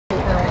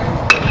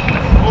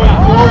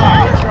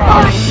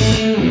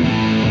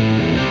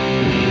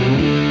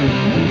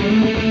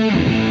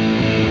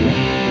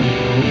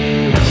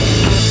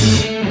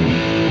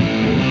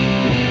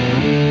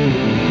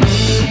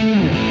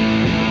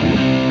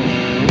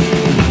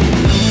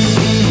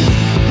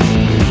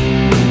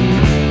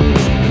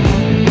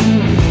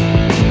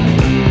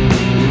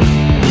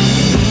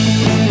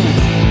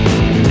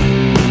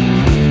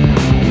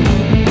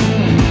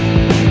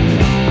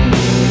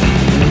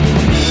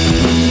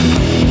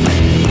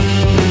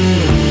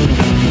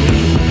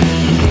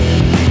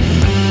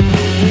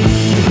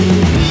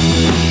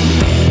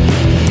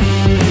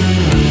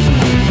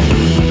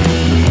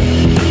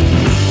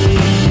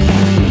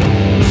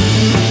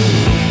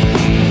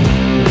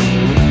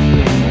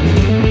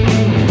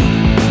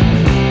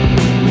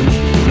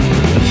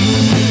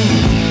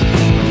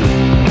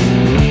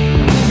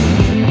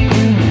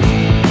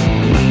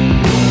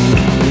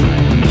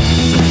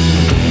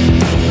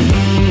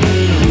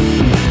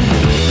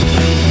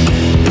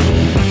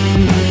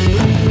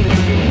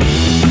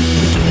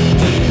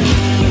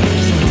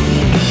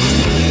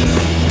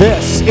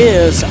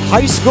is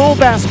high school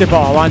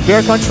basketball on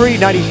Bear Country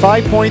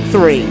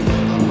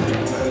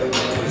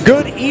 95.3.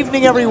 Good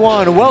evening,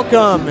 everyone.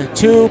 Welcome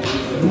to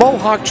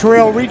Mohawk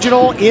Trail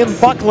Regional in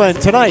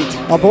Buckland. Tonight,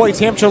 a boys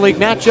Hampshire League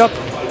matchup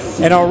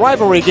and a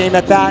rivalry game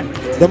at that,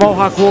 the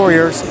Mohawk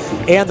Warriors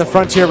and the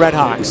Frontier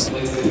Redhawks.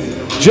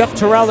 Jeff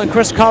Terrell and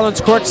Chris Collins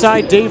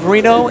courtside, Dave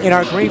Reno in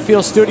our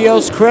Greenfield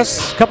studios.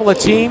 Chris, a couple of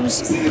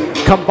teams,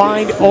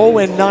 combined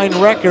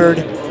 0-9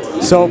 record.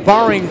 So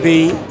barring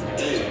the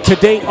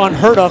to-date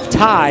unheard of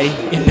tie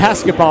in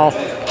basketball,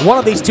 one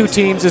of these two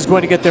teams is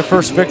going to get their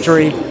first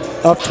victory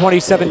of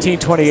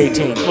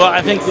 2017-2018. Well,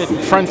 I think that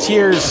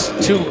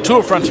two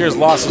of Frontier's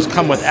losses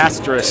come with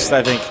asterisks,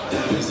 I think,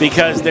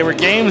 because they were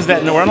games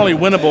that were not only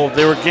winnable,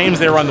 they were games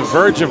they were on the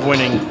verge of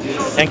winning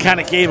and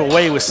kind of gave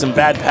away with some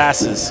bad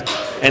passes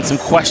and some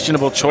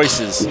questionable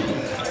choices.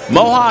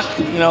 Mohawk,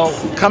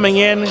 coming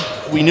in,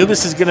 we knew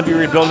this is going to be a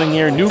rebuilding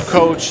year, new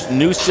coach,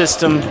 new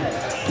system,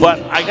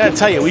 but I got to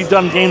tell you, we've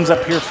done games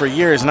up here for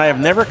years, and I have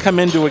never come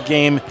into a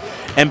game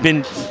and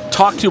been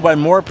talked to by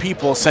more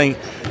people saying,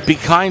 be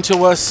kind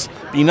to us,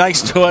 be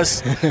nice to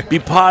us, be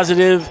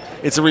positive,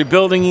 it's a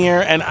rebuilding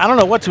year, and I don't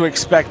know what to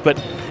expect, but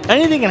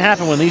anything can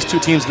happen when these two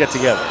teams get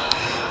together.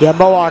 Yeah,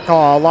 Mohawk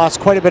lost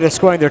quite a bit of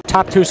scoring. Their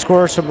top two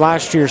scorers from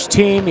last year's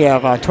team. You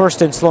have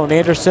Torsten Sloan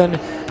Anderson,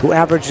 who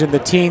averaged in the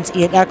teens.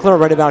 Ian Eckler,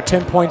 right about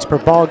 10 points per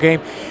ball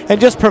game, and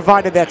just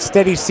provided that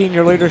steady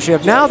senior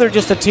leadership. Now they're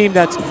just a team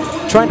that's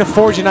trying to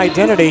forge an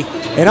identity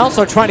and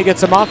also trying to get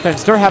some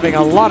offense. They're having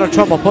a lot of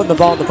trouble putting the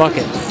ball in the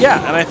bucket.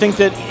 Yeah, and I think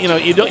that you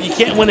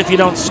can't win if you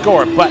don't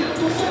score, but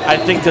I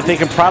think that they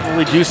can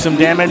probably do some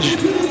damage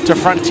to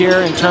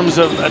Frontier in terms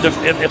of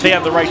if they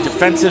have the right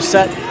defensive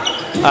set.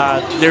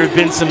 There have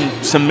been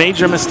some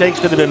major mistakes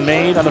that have been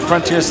made on the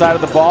Frontier side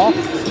of the ball,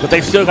 but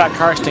they've still got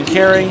Karsten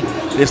Carey,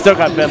 they've still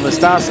got Ben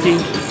Listowski,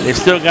 they've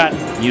still got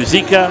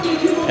Muzika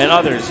and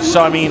others.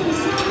 So, I mean,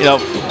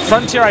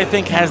 Frontier, I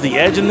think, has the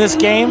edge in this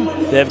game.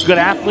 They have good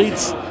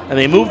athletes, and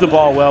they move the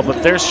ball well,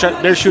 but their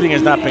shooting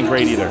has not been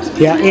great either.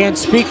 Yeah, and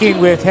speaking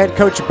with head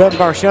coach Ben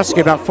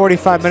Barshevsky about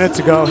 45 minutes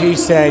ago, he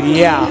said,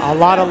 yeah, a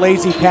lot of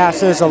lazy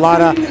passes, a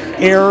lot of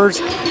errors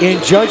in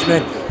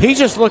judgment. He's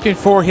just looking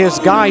for his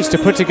guys to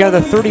put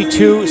together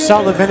 32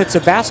 solid minutes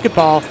of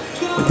basketball.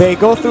 They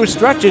go through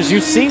stretches.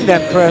 You've seen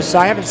them, Chris.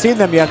 I haven't seen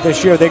them yet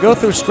this year. They go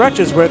through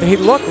stretches where they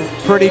look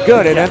pretty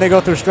good, and then they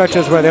go through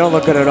stretches where they don't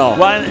look good at all.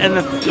 Well,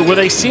 where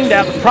they seem to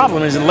have the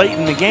problem is late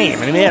in the game.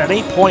 I mean, they had an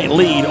 8-point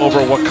lead over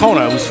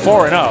Wacona, who's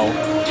 4-0,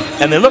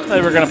 and they looked like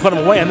they were going to put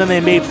them away, and then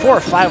they made 4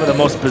 or 5 of the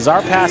most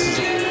bizarre passes,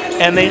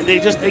 and they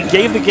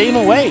gave the game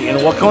away, and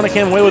Wacona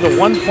came away with a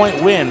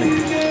 1-point win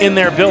in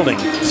their building.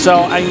 So,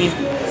 I mean,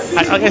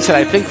 like I said,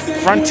 I think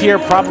Frontier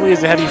probably is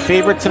the heavy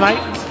favorite tonight,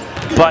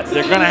 but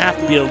they're going to have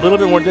to be a little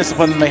bit more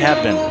disciplined than they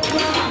have been.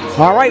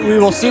 All right, we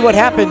will see what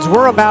happens.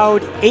 We're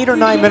about 8 or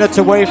 9 minutes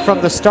away from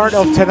the start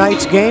of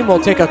tonight's game. We'll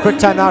take a quick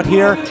time out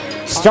here.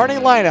 Starting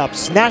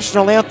lineups,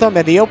 national anthem,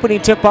 and the opening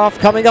tip-off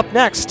coming up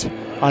next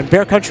on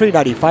Bear Country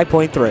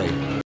 95.3.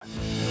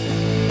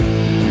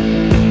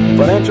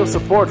 Financial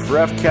support for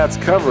FCAT's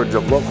coverage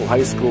of local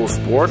high school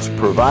sports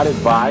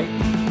provided by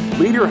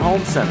Leader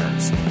Home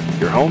Centers,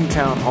 your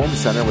hometown home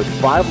center with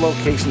 5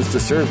 locations to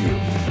serve you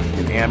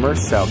in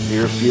Amherst, South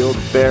Deerfield,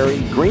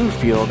 Barrie,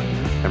 Greenfield,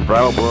 and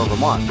Brattleboro,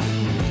 Vermont,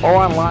 or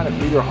online at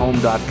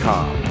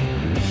leaderhome.com.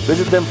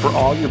 Visit them for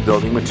all your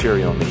building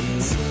material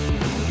needs.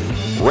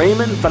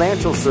 Raymond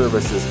Financial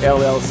Services,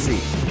 LLC.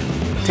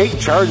 Take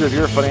charge of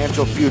your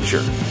financial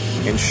future.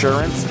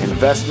 Insurance,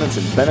 investments,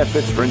 and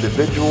benefits for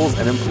individuals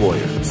and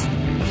employers.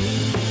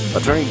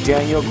 Attorney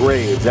Daniel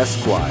Graves,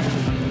 Esquire.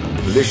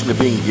 In addition to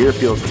being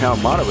Deerfield's town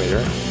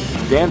moderator,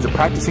 Dan's a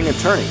practicing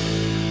attorney.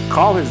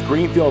 Call his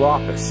Greenfield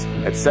office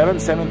at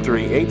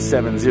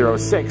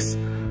 773-8706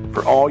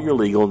 for all your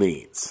legal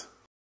needs.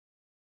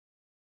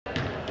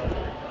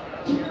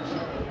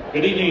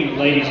 Good evening,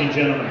 ladies and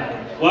gentlemen.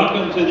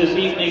 Welcome to this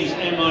evening's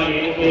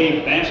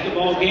MIAA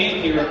basketball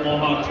game here at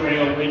Mohawk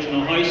Trail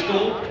Regional High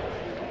School.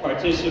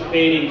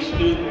 Participating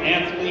student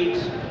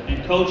athletes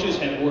and coaches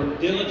have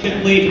worked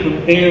diligently to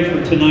prepare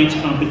for tonight's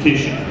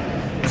competition.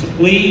 So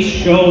please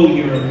show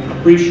your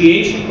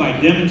appreciation by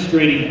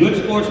demonstrating good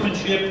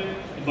sportsmanship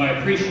and by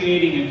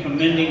appreciating and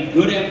commending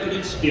good effort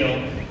and skill,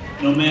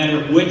 no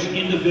matter which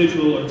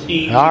individual or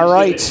team. All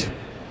right.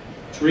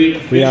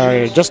 We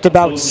are just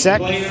about set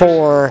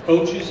for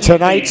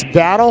tonight's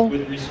battle.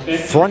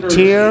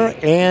 Frontier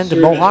and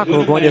Mohawk.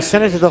 We're going to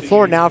send it to the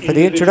floor now for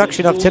the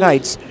introduction of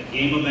tonight's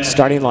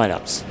starting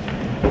lineups.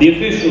 The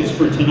officials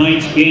for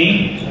tonight's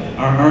game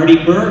are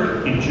Artie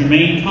Burke and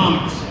Jermaine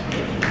Thomas.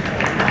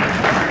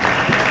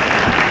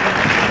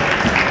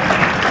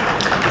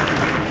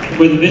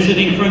 For the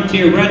visiting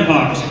Frontier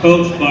Redhawks,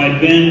 coached by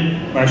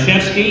Ben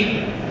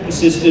Barshevsky,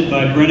 assisted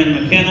by Brennan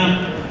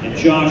McKenna and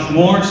Josh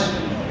Morse.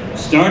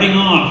 Starting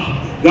off,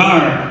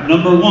 guard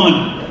number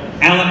 1,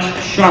 Alex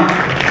Sharp.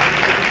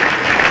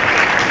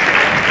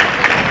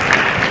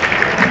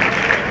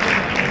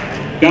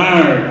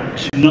 Guard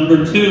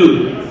number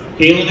 2,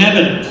 Kalen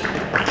Evans.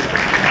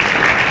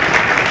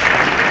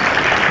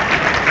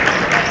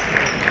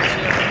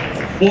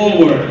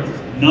 Forward,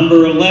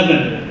 number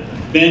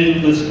 11,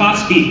 Ben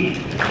Liskowski.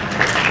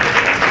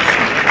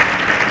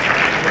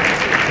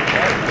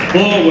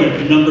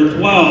 Forward, number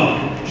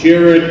 12,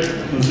 Jared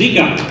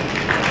Muzica.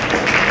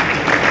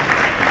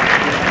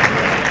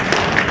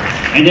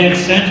 And at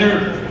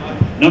center,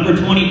 number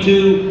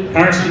 22,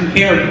 Carson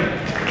Carey.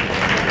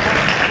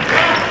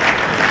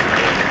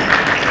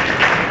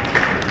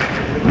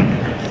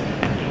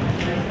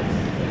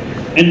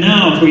 And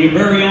now for your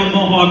very own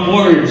Mohawk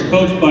Warriors,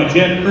 coached by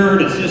Jeff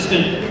Bird,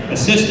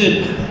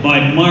 assisted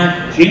by Mark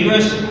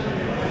Gingras.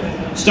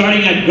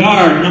 Starting at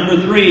guard,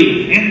 number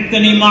 3,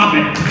 Anthony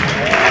Mohawk.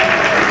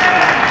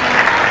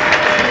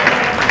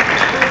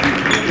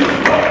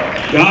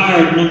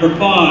 Guard, number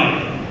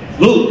 5,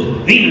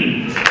 Luke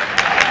Venus.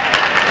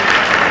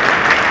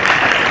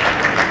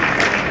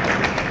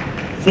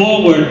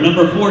 Forward,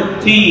 number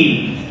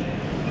 14,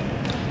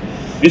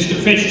 Mr.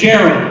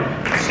 Fitzgerald.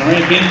 Sorry,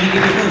 I can't think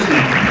of your first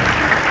name.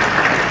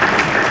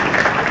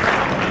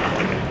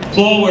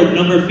 Forward,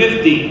 number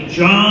 50,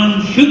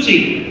 John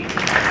Schutze.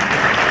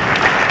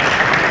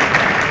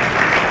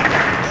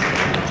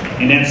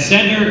 And at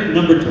center,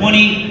 number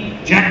 20,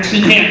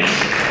 Jackson Hicks.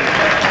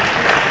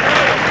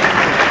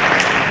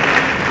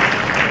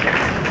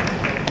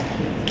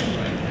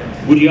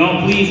 Would you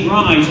all please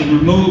rise and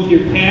remove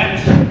your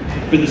caps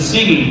for the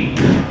singing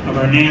of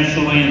our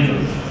national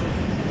anthem.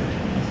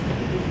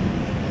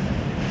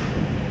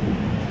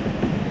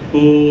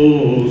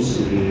 Oh,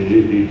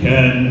 say,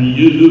 can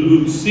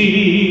you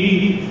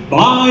see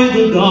by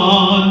the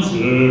dawn's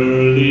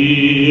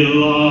early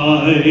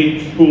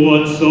light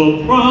what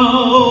so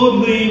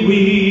proudly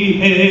we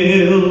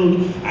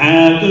hailed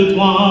at the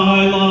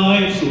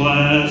twilight's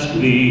last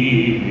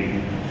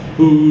gleaming,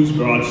 whose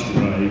broad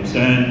stripes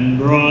and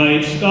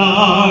bright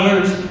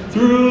stars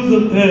through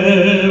the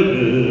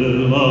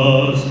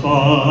perilous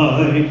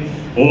fight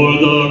o'er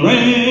the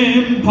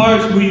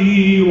ramparts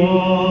we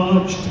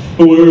watched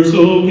were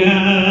so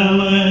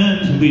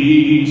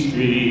gallantly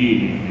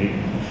streaming,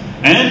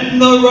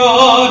 and the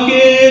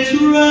rocket's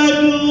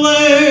red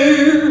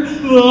glare,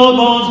 the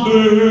bombs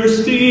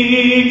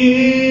bursting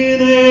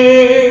in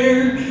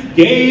air,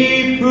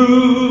 gave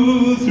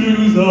proof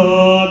through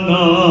the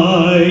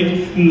night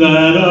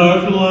that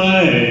our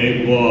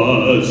flag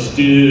was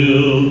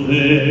still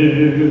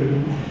there.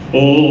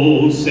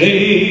 Oh,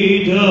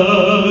 say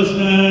does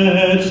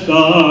that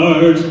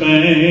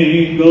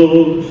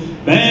star-spangled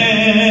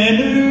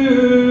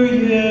banner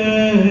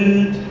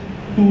yet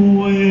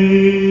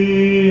wave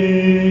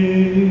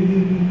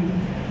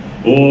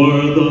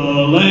o'er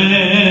the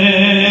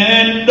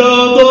land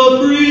of the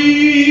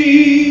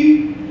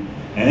free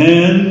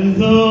and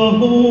the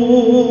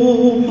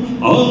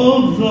home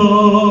of the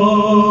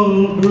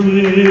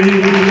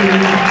brave?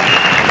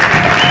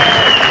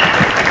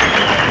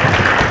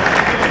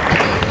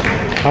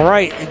 All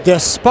right,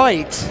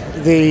 despite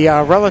the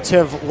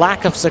relative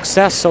lack of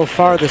success so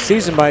far this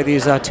season by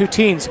these two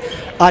teams,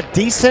 a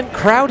decent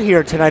crowd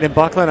here tonight in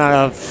Buckland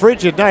on a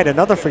frigid night.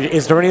 Another frigid.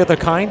 Is there any other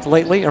kind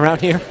lately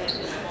around here?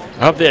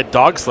 I hope they had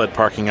dog sled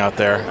parking out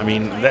there. I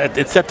mean,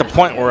 it's at the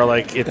point where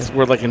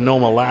we're like in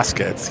Nome,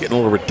 Alaska. It's getting a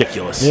little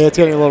ridiculous. Yeah, it's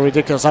getting a little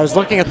ridiculous. I was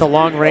looking at the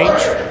long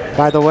range,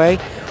 by the way.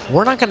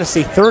 We're not going to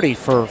see 30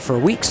 for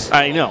weeks.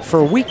 I know.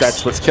 For weeks.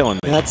 That's what's killing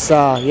me. That's,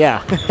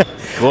 yeah.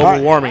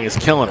 Global warming is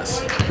killing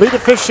us. Lead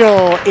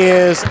official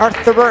is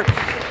Arthur Burke.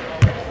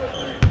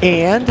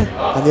 And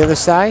on the other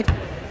side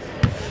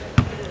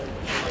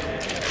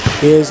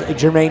is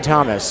Jermaine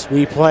Thomas.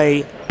 We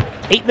play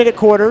 8-minute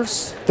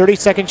quarters,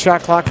 30-second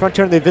shot clock.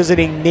 Frontier, they're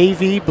visiting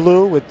navy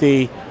blue with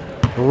the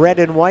red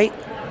and white.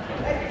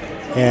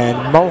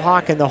 And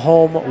Mohawk in the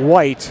home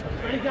white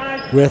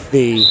with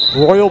the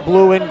royal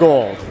blue and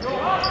gold.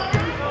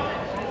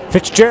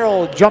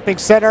 Fitzgerald jumping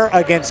center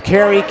against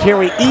Carey.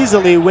 Carey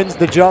easily wins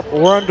the jump.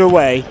 We're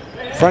underway.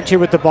 Frontier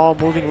with the ball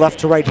moving left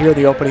to right here in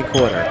the opening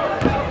quarter.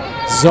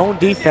 Zone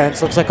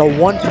defense looks like a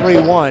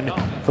 1-3-1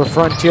 for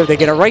Frontier. They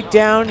get it right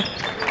down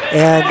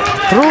and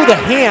through the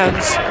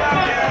hands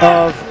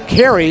of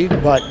Carey,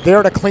 but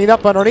there to clean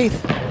up underneath.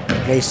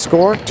 They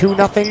score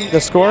 2-0 the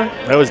score.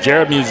 That was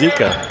Jared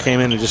Muzica. Came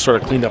in and just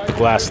sort of cleaned up the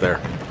glass there.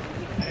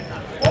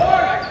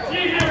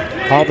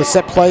 All the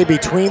set play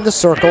between the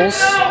circles.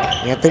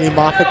 Anthony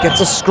Moffat gets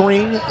a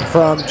screen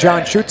from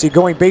John Schutze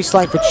going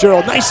baseline for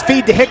Fitzgerald. Nice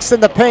feed to Hicks in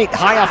the paint.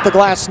 High off the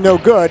glass, no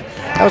good.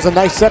 That was a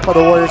nice set by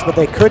the Warriors, but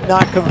they could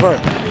not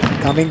convert.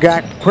 Coming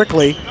back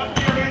quickly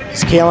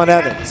is Kalen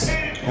Evans.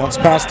 Bounce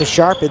pass to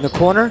Sharp in the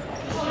corner.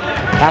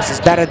 Pass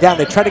is batted down.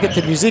 They try to get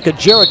to Muzica.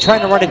 Jared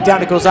trying to run it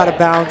down. It goes out of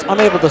bounds.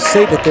 Unable to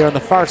save it there on the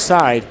far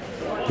side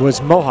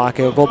was Mohawk.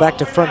 It will go back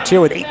to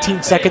Frontier with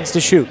 18 seconds to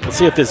shoot. Let's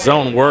see if this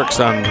zone works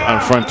on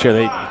Frontier.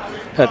 They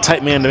had a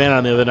tight man-to-man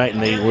on the other night,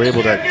 and they were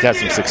able to get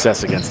some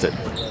success against it.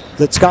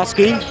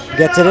 Litzkowski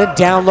gets it in,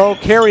 down low.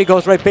 Carey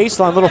goes right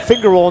baseline, little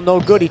finger roll,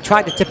 no good. He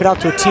tried to tip it out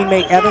to a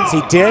teammate, Evans.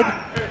 He did.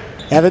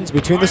 Evans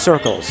between the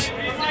circles.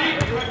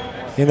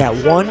 In that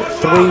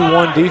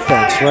 1-3-1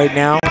 defense right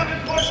now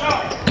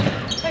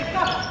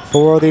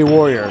for the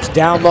Warriors.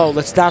 Down low,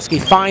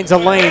 Listowski finds a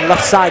lane,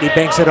 left side, he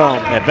banks it home.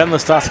 Yeah, Ben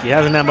Listowski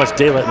hasn't had much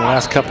daylight in the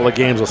last couple of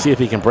games. We'll see if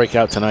he can break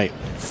out tonight.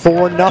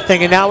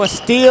 4-0, and now a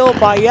steal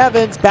by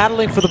Evans,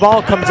 battling for the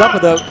ball, comes up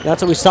with it.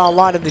 That's what we saw a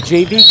lot in the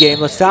JV game.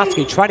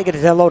 Listowski trying to get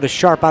it down low to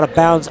Sharp, out of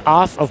bounds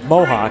off of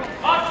Mohawk.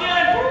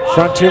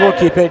 Frontier will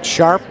keep it,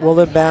 Sharp will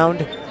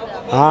inbound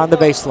on the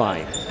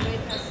baseline.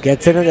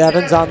 Gets it in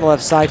Evans on the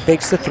left side,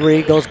 fakes the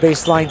three, goes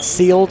baseline,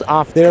 sealed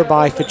off there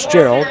by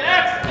Fitzgerald.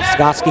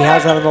 Listowski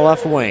has that on the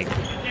left wing.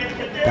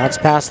 Bounce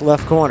pass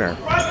left corner.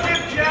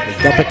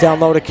 They dump it down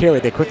low to Carey.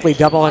 They quickly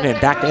double it in.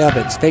 Back to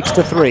Evans. Fakes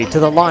to three. To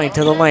the line,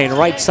 to the lane.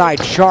 Right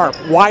side, Sharp.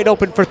 Wide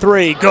open for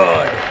three.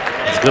 Good.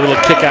 It's a good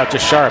little kick out to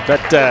Sharp.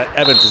 That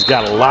Evans has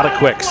got a lot of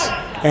quicks.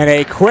 And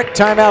a quick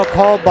timeout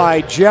called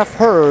by Jeff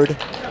Hurd.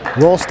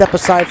 We'll step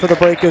aside for the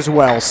break as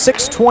well.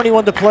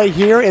 6:21 to play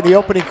here in the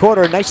opening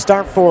quarter. Nice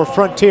start for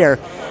Frontier.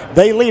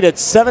 They lead it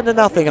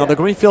 7-0 on the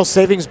Greenfield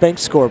Savings Bank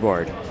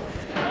scoreboard.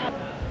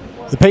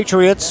 The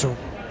Patriots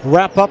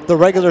wrap up the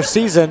regular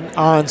season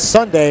on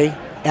Sunday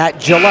at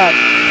Gillette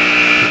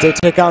as they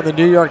take on the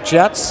New York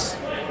Jets.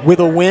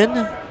 With a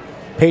win,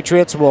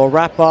 Patriots will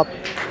wrap up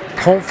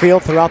home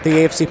field throughout the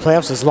AFC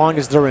playoffs as long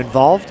as they're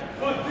involved.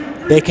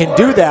 They can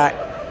do that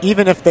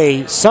even if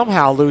they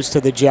somehow lose to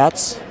the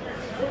Jets.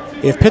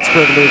 If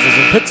Pittsburgh loses,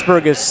 and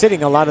Pittsburgh is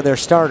sitting a lot of their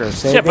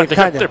starters. Yeah, but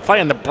they're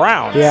playing the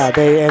Browns.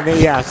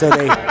 Yeah, so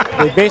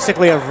they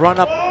basically have run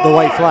up the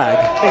white flag.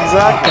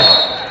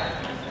 Exactly.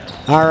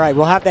 All right,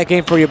 we'll have that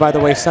game for you, by the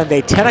way,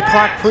 Sunday. 10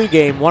 o'clock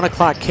pregame, 1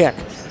 o'clock kick,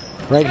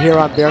 right here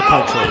on Bear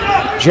Country.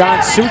 John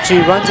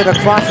Succi runs it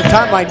across the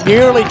timeline,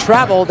 nearly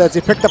traveled as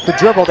he picked up the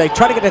dribble. They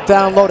try to get it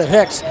down low to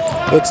Hicks.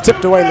 It's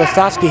tipped away.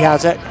 Listowski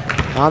has it.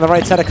 On the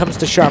right side, it comes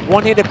to Sharp.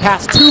 One-handed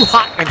pass, too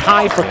hot and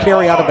high for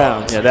Carey, out of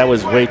bounds. Yeah, that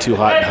was way too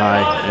hot and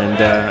high.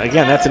 And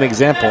again, that's an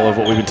example of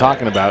what we've been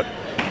talking about.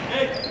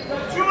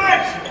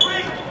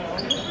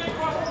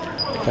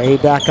 Play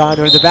back on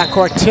in the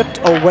backcourt, tipped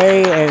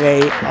away,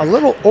 and a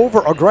little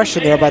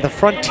over-aggression there by the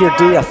Frontier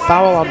D, a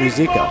foul on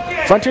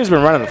Musica. Frontier's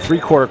been running a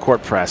three-quarter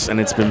court press, and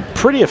it's been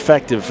pretty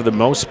effective for the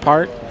most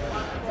part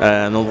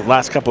in the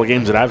last couple of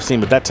games that I've seen,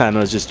 but that time it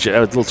was just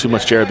a little too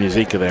much Jared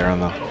Musica there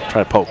on the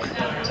try to poke.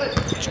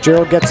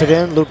 Fitzgerald gets it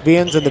in, Luke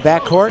Vians in the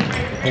backcourt.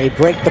 They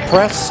break the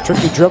press,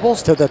 tricky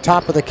dribbles to the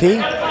top of the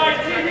key.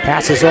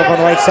 Passes over on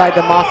the right side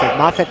to Moffitt.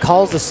 Moffitt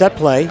calls the set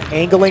play,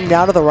 angling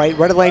now to the right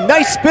of lane.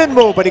 Nice spin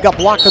move, but he got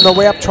blocked on the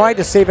way up. Tried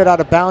to save it out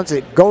of bounds.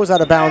 It goes out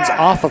of bounds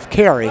off of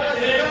Carey.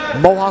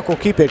 Mohawk will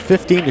keep it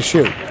 15 to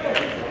shoot.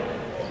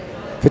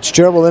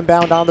 Fitzgerald will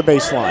inbound on the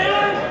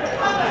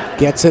baseline.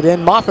 Gets it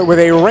in. Moffitt with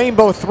a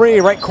rainbow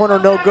three. Right corner,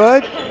 no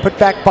good. Put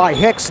back by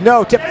Hicks.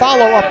 No. Tip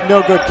follow up,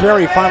 no good.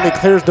 Carey finally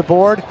clears the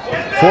board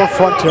for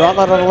Frontier.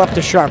 Outlet on the left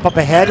to Sharp. Up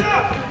ahead.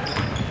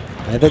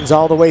 Evans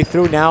all the way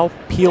through now.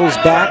 Peels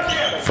back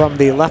from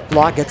the left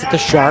block, gets it to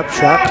Sharp.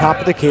 Sharp, top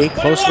of the key,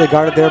 closely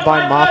guarded there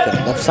by Moffitt.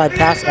 Left side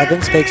pass,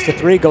 Evans fakes the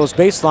three, goes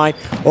baseline.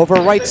 Over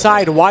right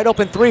side, wide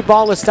open three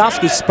ball.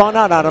 Listowski spun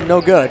out on him,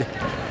 no good.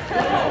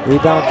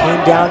 Rebound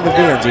came down to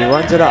Vians. He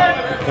runs it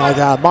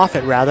up.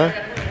 Moffitt, rather.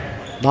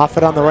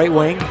 Moffitt on the right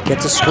wing,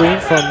 gets a screen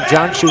from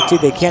John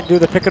Schutte. They can't do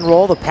the pick and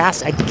roll. The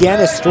pass again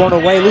is thrown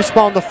away. Loose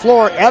ball on the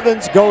floor.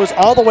 Evans goes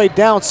all the way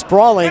down,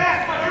 sprawling,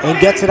 and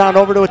gets it on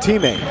over to a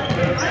teammate.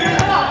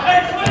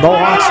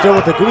 Mohawk still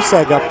with the goose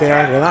egg up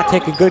there. They're not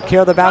taking good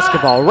care of the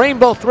basketball.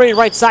 Rainbow three,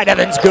 right side,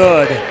 Evans,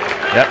 good.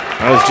 Yep,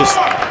 that was just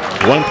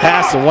one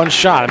pass and one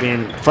shot. I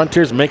mean,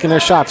 Frontier's making their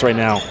shots right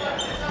now.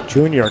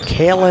 Junior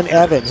Kalen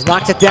Evans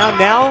knocks it down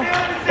now.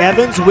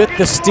 Evans with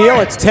the steal.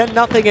 It's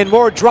 10-0 and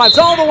more. Drives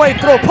all the way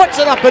through, puts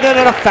it up and in,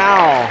 and a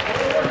foul.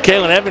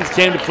 Kalen Evans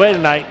came to play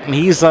tonight, and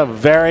he's a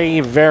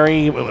very,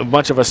 very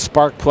much of a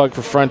spark plug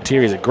for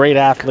Frontier. He's a great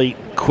athlete,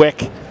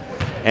 quick,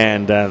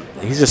 and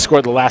he's just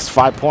scored the last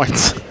 5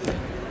 points.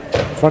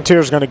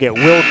 Frontier's going to get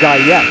Will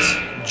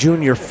Guyette,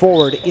 junior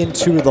forward,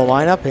 into the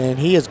lineup, and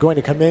he is going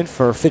to come in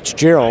for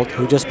Fitzgerald,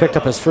 who just picked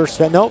up his first.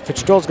 No,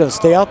 Fitzgerald's going to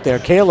stay out there.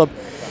 Caleb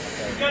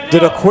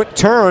did a quick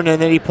turn,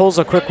 and then he pulls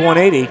a quick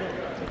 180.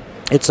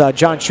 It's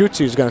John Schutz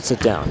who's going to sit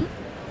down.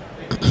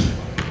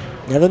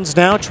 Evans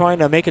now trying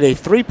to make it a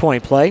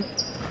three-point play.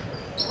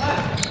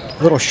 A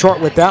little short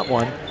with that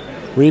one.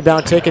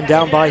 Rebound taken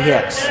down by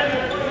Hicks.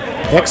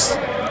 Hicks,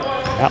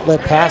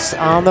 outlet pass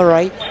on the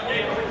right.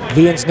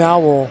 Vians now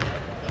will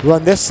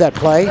run this set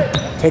play.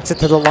 Takes it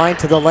to the line,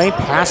 to the lane.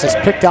 Pass is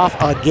picked off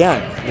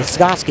again.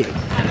 Listowski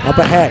up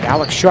ahead.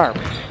 Alex Sharp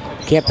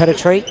can't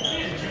penetrate.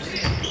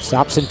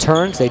 Stops and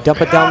turns. They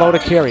dump it down low to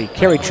Carey.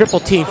 Carey triple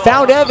team.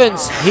 Found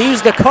Evans.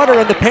 He's the cutter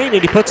in the paint,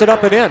 and he puts it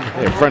up and in.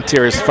 Yeah,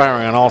 Frontier is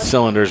firing on all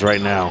cylinders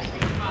right now.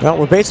 Well,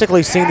 we're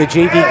basically seeing the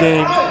JV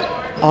game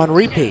on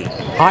repeat.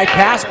 High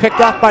pass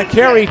picked off by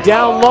Carey.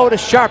 Down low to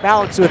Sharp.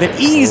 Alex with an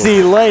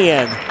easy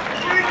lay-in.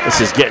 This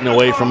is getting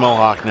away from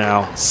Mohawk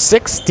now.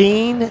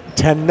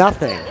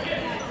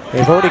 16-0.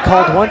 They've already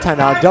called one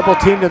timeout. Double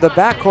team to the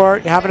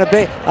backcourt. Having a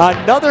big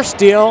another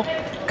steal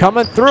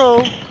coming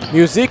through.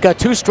 Musica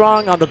too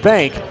strong on the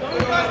bank.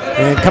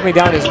 And coming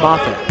down is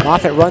Moffitt.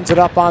 Moffitt runs it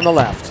up on the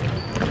left.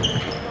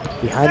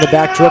 Behind the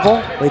back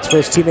dribble, waits for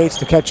his teammates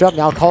to catch up.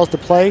 Now calls the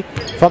play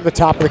from the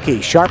top of the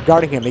key. Sharp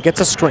guarding him. He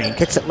gets a screen.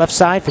 Kicks it left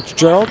side.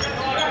 Fitzgerald.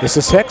 This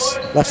is Hicks.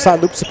 Left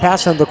side loops the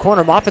pass into the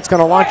corner. Moffitt's going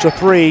to launch a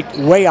three.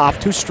 Way off.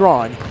 Too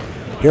strong.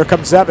 Here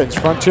comes Evans.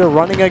 Frontier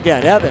running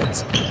again.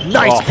 Evans.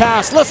 Nice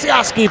pass.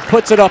 Lisioski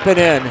puts it up and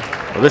in.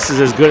 Well, this is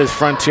as good as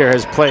Frontier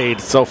has played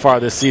so far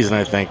this season,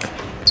 I think.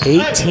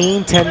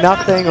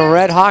 18-0.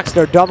 Red Hawks.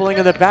 They're doubling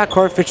in the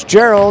backcourt.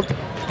 Fitzgerald.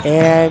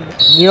 And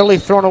nearly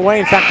thrown away.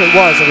 In fact, it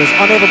was. It was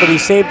unable to be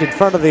saved in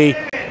front of the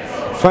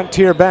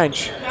Frontier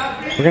bench.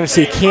 We're going to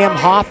see Cam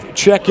Hoff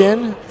check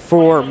in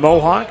for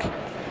Mohawk.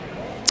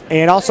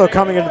 And also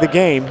coming into the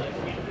game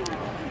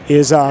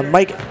is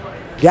Mike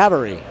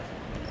Gabbery.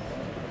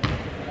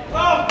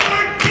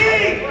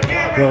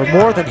 We're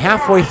more than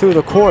halfway through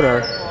the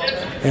quarter.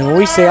 And when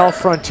we say all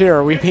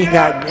Frontier, we mean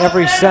that in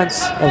every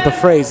sense of the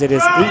phrase. It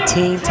is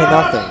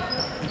 18-0.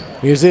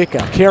 Musica,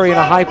 carry in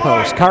a high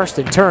post.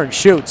 Karsten turns,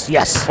 shoots.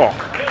 Yes. Oh.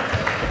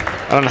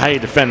 I don't know how you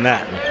defend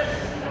that.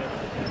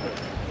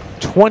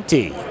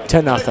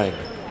 20-0.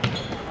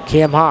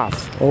 Cam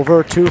Hoff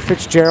over to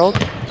Fitzgerald.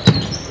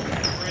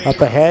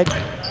 Up ahead.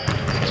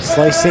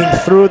 Slicing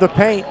through the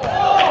paint.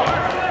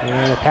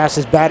 And the pass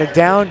is batted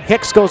down.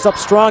 Hicks goes up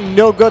strong.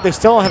 No good. They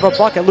still don't have a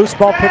bucket. Loose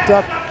ball picked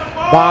up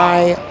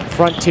by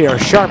Frontier.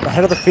 Sharp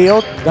ahead of the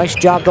field. Nice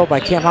job, though, by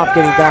Cam Hoff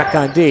getting back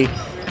on D.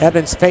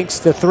 Evans fakes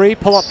the three,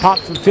 pull-up pop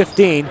from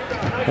 15.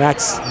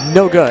 That's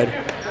no good.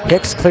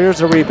 Hicks clears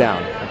the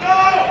rebound.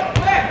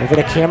 Over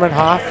to Cameron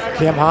Hoff.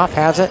 Cam Hoff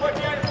has it.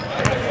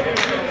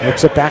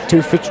 Looks it back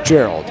to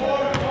Fitzgerald.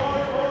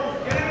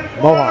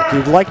 Mohawk,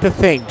 you'd like to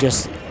think,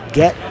 just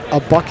get a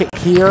bucket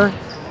here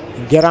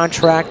and get on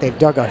track. They've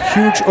dug a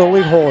huge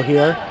early hole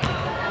here.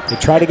 They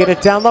try to get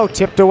it down low,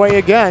 tipped away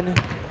again.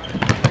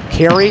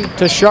 Carry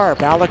to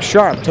Sharp, Alex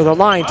Sharp to the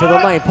line, to the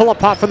lane. Pull-up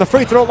pop from the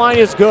free throw line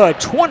is good.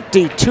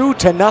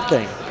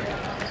 22-0.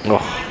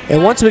 Oh.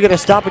 And once we get a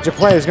stoppage of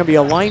play, there's going to be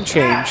a line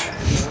change.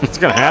 It's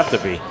going to have to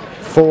be.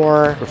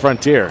 For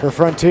Frontier. For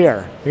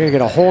Frontier. You're going to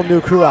get a whole new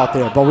crew out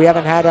there, but we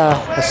haven't had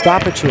a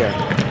stoppage here.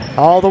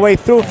 All the way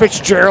through,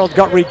 Fitzgerald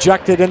got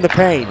rejected in the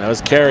paint. That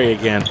was Carey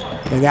again.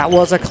 And that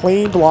was a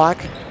clean block.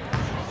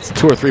 It's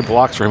 2 or 3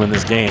 blocks for him in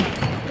this game.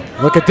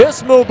 Look at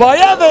this move by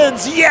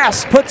Evans.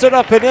 Yes, puts it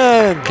up and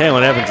in.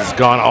 Kalen Evans has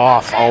gone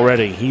off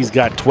already. He's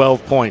got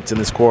 12 points in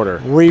this quarter.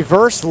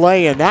 Reverse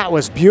lay-in. That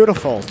was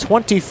beautiful.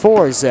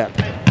 24 zip.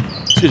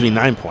 Excuse me,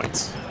 9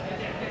 points.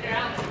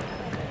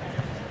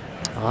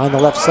 On the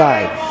left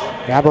side,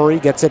 Gabbery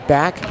gets it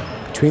back.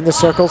 Between the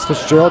circles,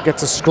 Fitzgerald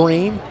gets a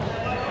screen.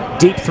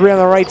 Deep three on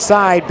the right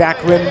side.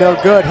 Back rim, no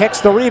good.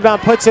 Hicks the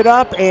rebound, puts it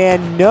up,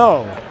 and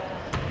no.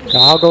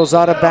 Ball goes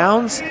out of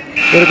bounds.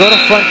 It'll go to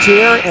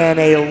Frontier, and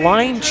a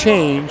line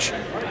change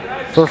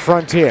for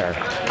Frontier.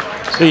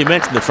 So you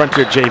mentioned the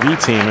Frontier JV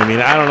team. I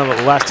mean, I don't know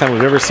the last time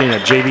we've ever seen a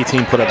JV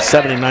team put up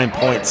 79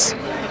 points.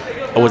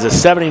 It was a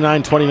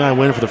 79-29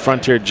 win for the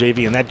Frontier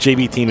JV, and that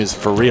JV team is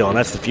for real, and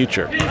that's the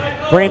future.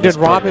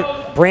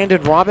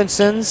 Brandon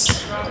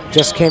Robinson's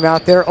just came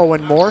out there.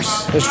 Owen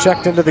Morse has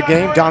checked into the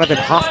game. Donovan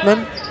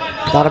Hoffman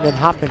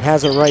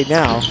has it right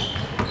now.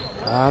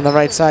 On the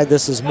right side,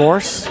 this is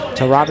Morse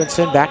to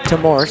Robinson, back to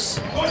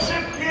Morse.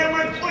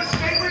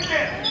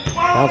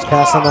 Bounce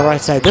pass on the right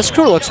side. This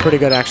crew looks pretty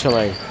good,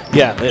 actually.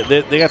 Yeah,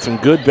 they got some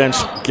good bench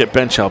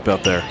help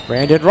out there.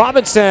 Brandon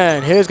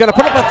Robinson, he's going to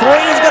put up a three.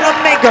 He's going to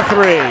make a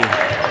three.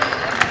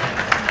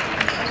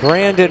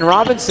 Brandon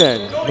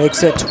Robinson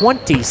makes it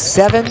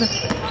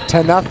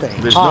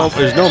 27-0.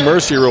 There's no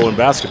mercy rule in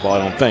basketball,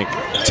 I don't think.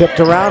 Tipped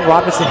around.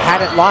 Robinson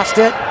had it, lost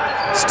it.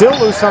 Still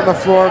loose on the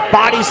floor.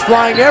 Bodies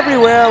flying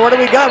everywhere. What do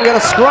we got? We got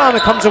a scrum.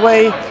 It comes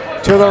away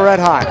to the Red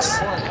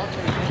Hawks.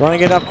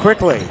 Running it up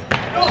quickly.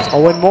 It's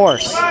Owen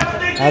Morse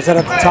has it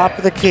at the top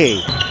of the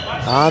key.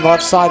 On the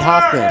left side,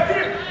 Hoffman.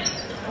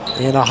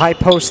 In a high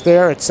post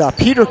there, it's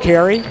Peter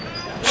Carey.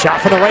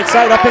 Shot from the right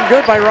side, up and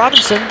good by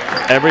Robinson.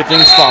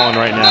 Everything's falling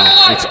right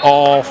now. It's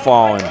all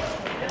falling.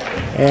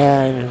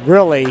 And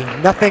really,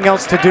 nothing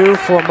else to do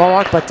for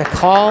Mohawk but to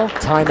call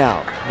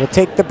timeout. We'll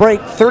take the break.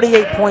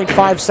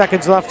 38.5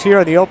 seconds left here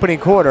in the opening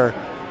quarter.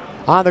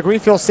 On the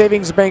Greenfield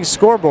Savings Bank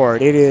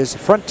scoreboard, it is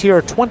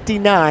Frontier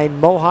 29,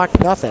 Mohawk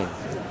nothing.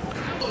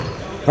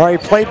 All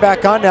right, play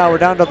back on now. We're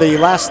down to the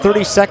last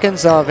 30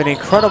 seconds of an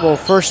incredible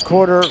first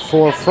quarter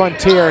for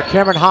Frontier.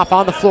 Cameron Hoff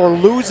on the floor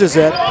loses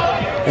it,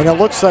 and it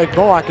looks like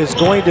Mohawk is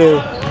going to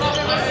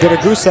get a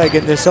goose egg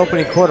in this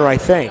opening quarter, I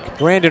think.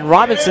 Brandon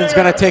Robinson's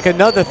going to take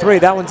another three.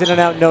 That one's in and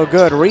out, no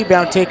good.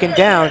 Rebound taken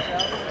down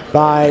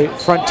by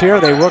Frontier.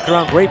 They work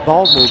around, great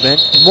ball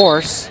movement.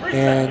 Morse,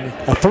 and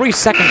a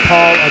 3-second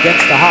call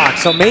against the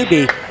Hawks. So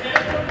maybe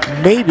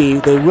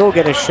they will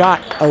get a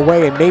shot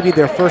away and maybe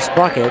their first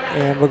bucket,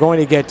 and we're going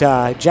to get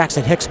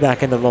Jackson Hicks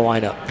back into the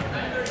lineup.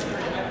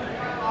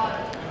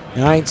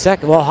 9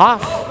 seconds. Well,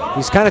 Hoff,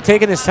 he's kind of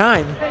taking his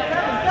time.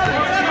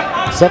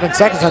 7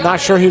 seconds, I'm not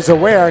sure he's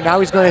aware. Now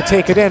he's going to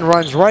take it in,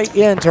 runs right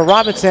into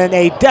Robinson.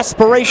 A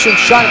desperation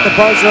shot at the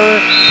buzzer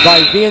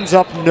by Vians,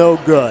 up no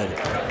good.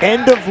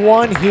 End of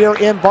one here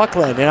in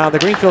Buckland. And on the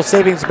Greenfield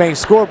Savings Bank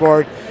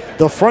scoreboard,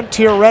 the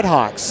Frontier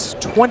Redhawks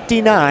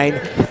 29,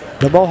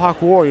 the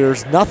Mohawk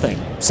Warriors nothing.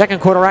 Second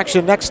quarter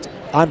action next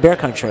on Bear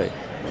Country.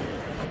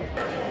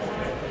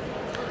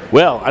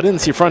 Well, I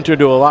didn't see Frontier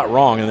do a lot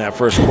wrong in that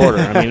first quarter.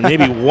 I mean,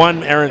 maybe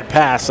one errant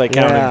pass I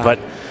counted, but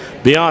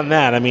beyond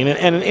that, I mean,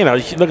 and you know,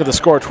 you look at the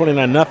score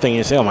 29-0, and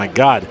you say, oh my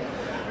God.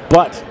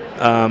 But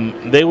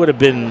they would have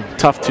been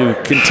tough to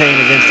contain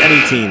against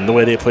any team the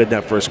way they played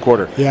that first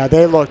quarter. Yeah,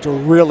 they looked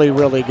really,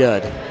 really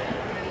good.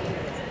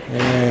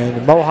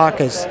 And Mohawk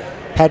has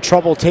had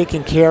trouble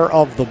taking care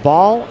of the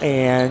ball,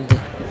 and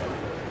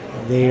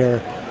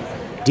their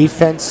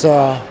defense,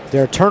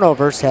 their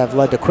turnovers have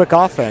led to quick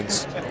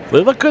offense. They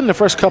looked good in the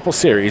first couple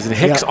series, and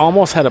Hicks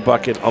almost had a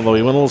bucket, although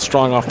he went a little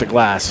strong off the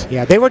glass.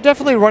 Yeah, they were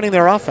definitely running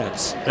their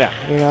offense.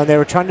 Yeah. You know, they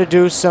were trying to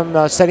do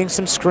some, setting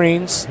some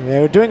screens. They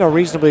were doing a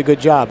reasonably good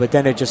job, but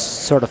then it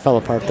just sort of fell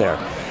apart there.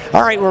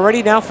 All right, we're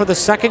ready now for the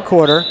second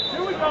quarter.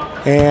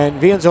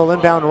 And Vienzo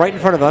inbound right in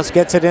front of us,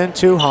 gets it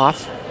into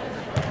Hoff.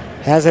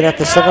 Has it at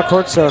the center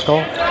court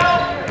circle.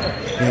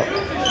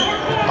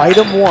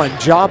 Item one,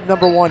 job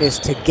number one is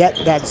to get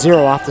that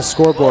 0 off the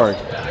scoreboard.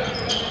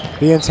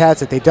 Beans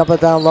has it. They dump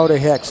it down low to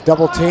Hicks.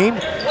 Double team.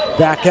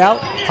 Back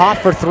out.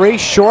 Hoff for 3.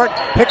 Short.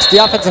 Hicks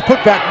the offensive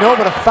putback. No,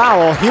 but a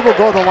foul. He will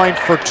go to the line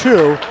for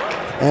 2.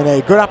 And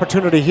a good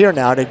opportunity here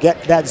now to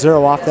get that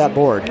 0 off that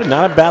board.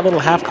 Not a bad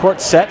little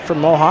half-court set from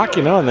Mohawk,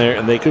 you know,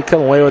 and they could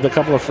come away with a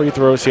couple of free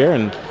throws here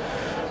and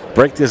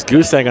break this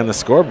goose egg on the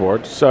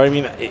scoreboard. So, I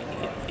mean,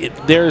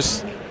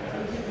 it's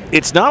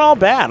not all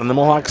bad on the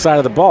Mohawk side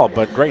of the ball,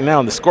 but right now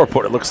on the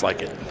scoreboard it looks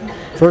like it.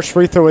 First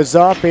free throw is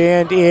up,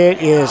 and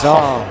it is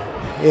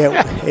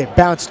it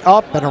bounced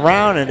up and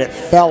around, and it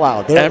fell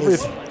out.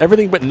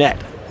 Everything but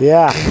net.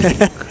 Yeah,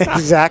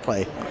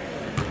 exactly.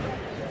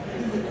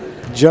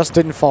 Just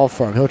didn't fall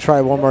for him. He'll try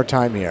one more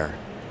time here.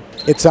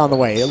 It's on the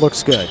way. It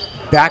looks good.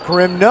 Back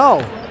rim, no.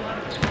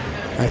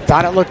 I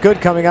thought it looked good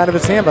coming out of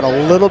his hand, but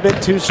a little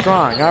bit too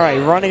strong. All right,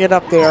 running it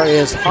up there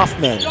is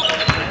Hoffman.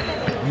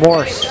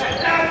 Morse.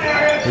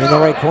 In the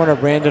right corner,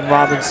 Brandon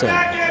Robinson.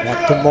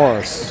 Back to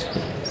Morse.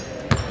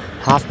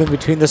 Hoffman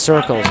between the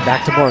circles.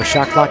 Back to Morse.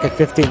 Shot clock at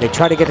 15. They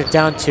try to get it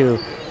down to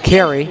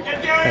Carey.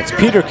 That's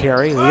Peter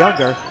Carey, the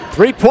younger.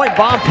 Three-point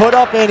bomb put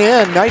up and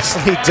in.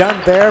 Nicely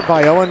done there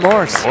by Owen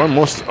Morse.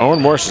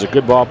 Owen Morse is a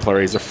good ball player.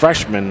 He's a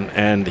freshman,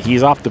 and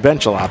he's off the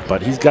bench a lot,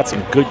 but he's got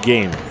some good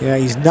game. Yeah,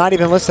 he's not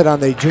even listed on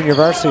the junior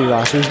varsity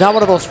roster. He's not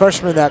one of those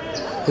freshmen that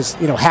is,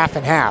 you know, half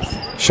and half.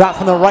 Shot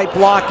from the right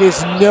block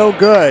is no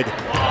good.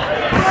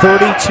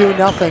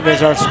 32-0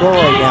 is our score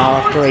right now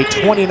after a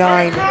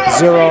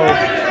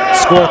 29-0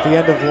 score at the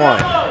end of one.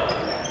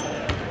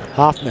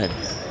 Hoffman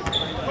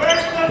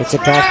gets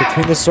it back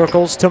between the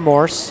circles to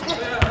Morse.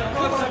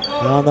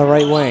 On the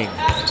right wing,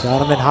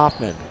 Donovan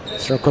Hoffman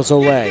circles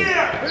away.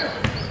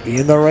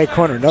 In the right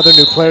corner, another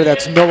new player,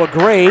 that's Noah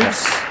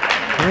Graves.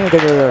 And they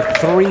get a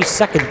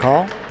 3-second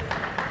call.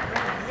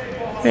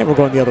 And we're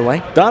going the other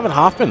way. Donovan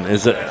Hoffman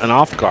is an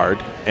off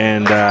guard,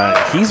 and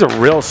he's a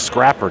real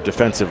scrapper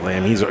defensively. I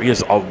mean, he's a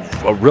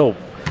real,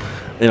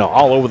 you know,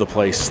 all over the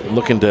place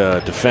looking to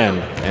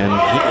defend, and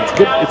it's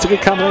good. It's a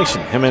good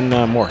combination, him and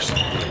Morse.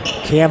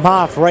 Cam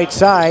Hoff, right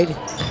side.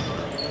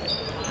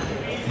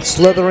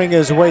 Slithering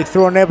his way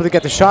through, unable to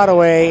get the shot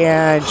away,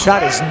 and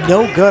shot is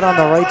no good on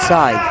the right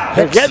side.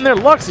 They're getting their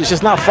looks, it's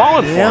just not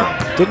falling for him.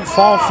 Didn't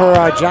fall for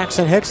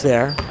Jackson Hicks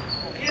there.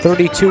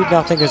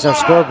 32-0 is our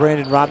score,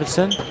 Brandon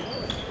Robinson.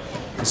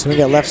 Swing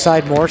at left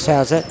side, Morse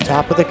has it,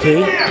 top of the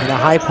key, and a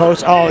high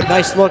post. Oh,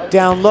 nice look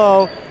down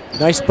low.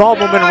 Nice ball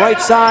movement right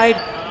side.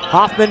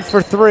 Hoffman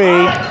for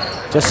 3.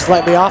 Just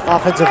slightly off,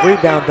 offensive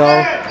rebound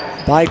though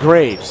by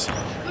Graves.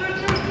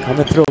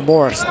 Coming through,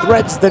 Morse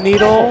threads the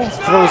needle,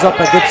 throws up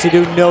a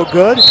dipsy-do, no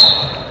good.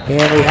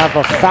 And we have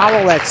a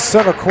foul at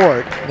center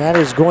court. That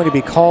is going to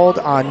be called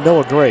on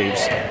Noah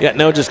Graves. Yeah,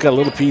 Noah just got a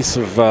little piece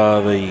of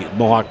the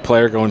Mohawk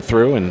player going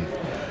through, and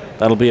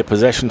that'll be a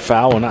possession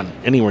foul, not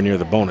anywhere near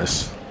the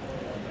bonus.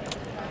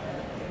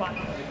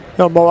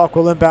 No, Mohawk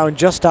will inbound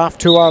just off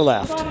to our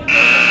left.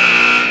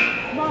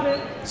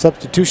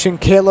 Substitution,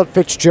 Caleb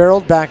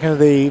Fitzgerald back into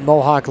the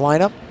Mohawk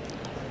lineup.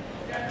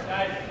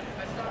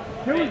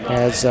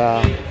 As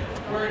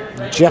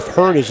Jeff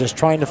Hurd is just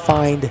trying to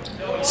find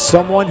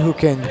someone who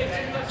can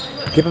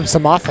give him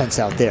some offense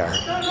out there.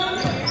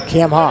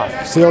 Cam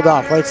Hoff, sealed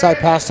off, right side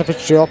pass to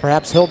Fitzgerald,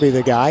 perhaps he'll be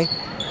the guy.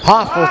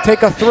 Hoff will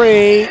take a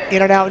 3,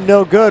 in and out,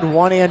 no good,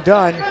 one and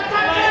done.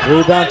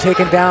 Rebound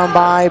taken down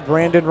by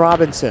Brandon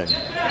Robinson.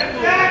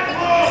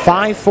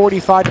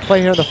 5:45 to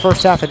play here in the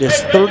first half. It is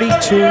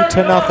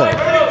 32-0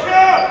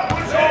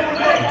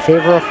 in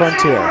favor of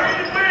Frontier.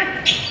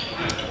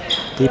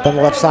 Deep on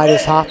the left side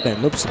is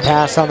Hoffman. Loops the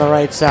pass on the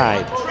right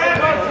side.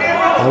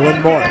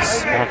 Owen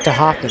Morse back to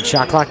Hoffman.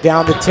 Shot clock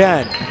down to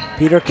 10.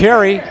 Peter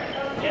Carey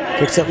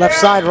kicks it left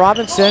side.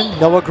 Robinson.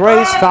 Noah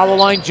Grace. Foul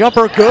line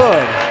jumper.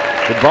 Good.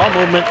 Good ball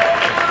movement.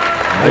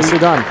 Nicely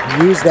done.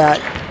 Use that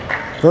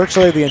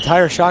virtually the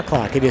entire shot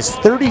clock. It is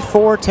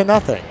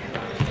 34-0.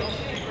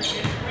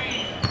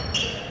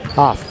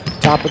 Hoff,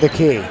 top of the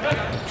key.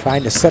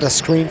 Trying to set a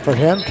screen for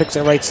him. Kicks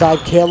it right side.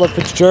 Caleb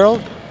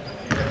Fitzgerald.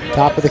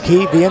 Top of the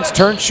key, Vians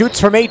turns, shoots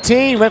from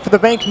 18, went for the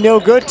bank, no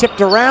good,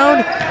 tipped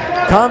around,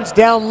 comes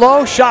down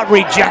low, shot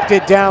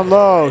rejected down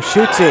low.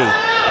 Schutze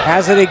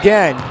has it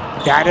again,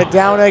 got it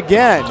down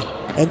again.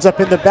 Ends up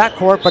in the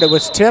backcourt, but it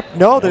was tipped.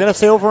 No, they're going to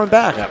stay over and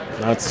back. Yep,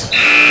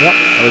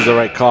 that was the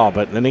right call.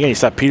 But then again, you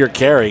saw Peter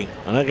Carey.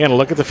 And again,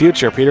 look at the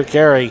future. Peter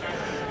Carey,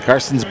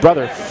 Carson's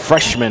brother,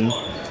 freshman.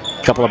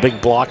 A couple of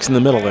big blocks in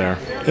the middle there.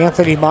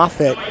 Anthony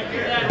Moffitt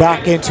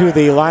back into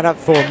the lineup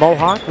for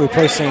Mohawk,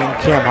 replacing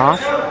Cam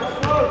Hoff.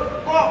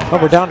 Well,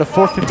 we're down to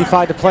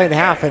 4:55 to play in the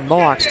half, and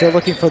Mohawk still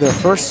looking for their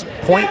first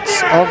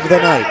points of the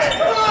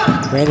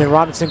night. Brandon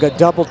Robinson got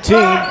double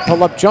teamed,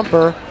 pull-up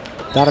jumper.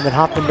 Donovan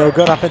Hoffman, no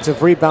good.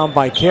 Offensive rebound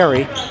by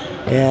Carey.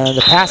 And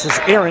the pass is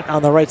errant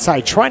on the right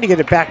side, trying to get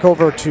it back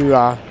over to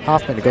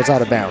Hoffman. It goes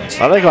out of bounds.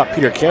 What I like about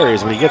Peter Carey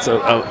is when he gets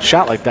a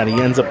shot like that, he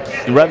ends up,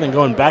 rather than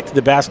going back to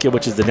the basket,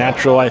 which is the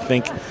natural, I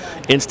think,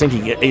 instinct,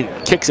 he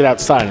kicks it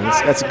outside. And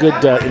that's a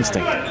good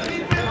instinct.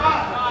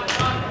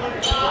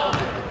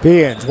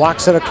 Vians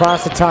walks it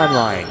across the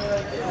timeline.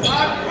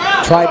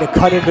 Tried to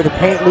cut into the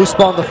paint, loose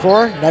ball on the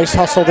floor. Nice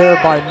hustle there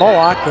by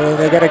Mohawk, and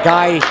they get a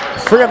guy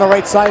free on the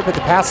right side, but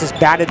the pass is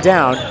batted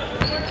down.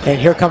 And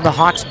here come the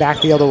Hawks back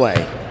the other way.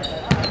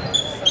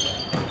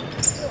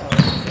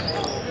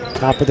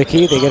 Top of the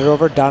key, they get it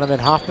over. Donovan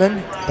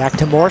Hoffman, back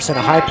to Morse in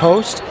a high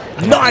post.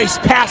 Nice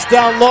pass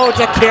down low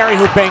to Carey,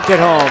 who banked it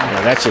home.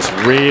 Yeah, that's just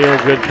real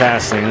good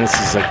passing. This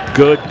is a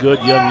good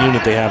young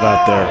unit they have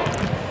out there.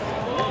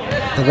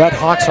 The Red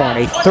Hawks are on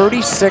a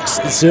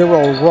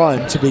 36-0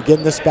 run to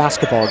begin this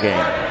basketball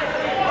game.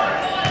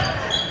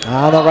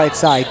 On the right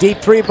side, deep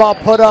three ball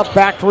put up,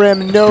 back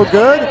rim, no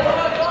good.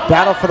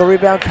 Battle for the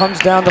rebound comes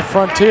down to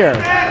Frontier,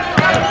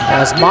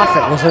 as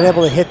Moffitt was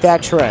unable to hit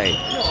that tray.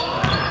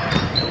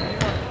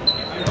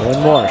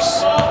 Owen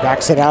Morse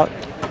backs it out,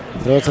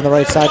 throws on the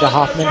right side to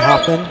Hoffman.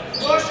 Hoffman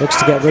looks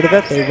to get rid of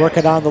it. They work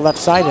it on the left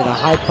side in a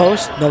high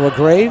post. Noah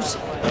Graves.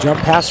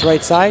 Jump pass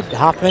right side.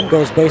 Hoffman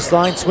goes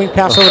baseline. Swing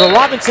pass over to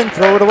Robinson.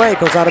 Throw it away. It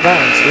goes out of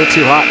bounds. A little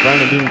too hot.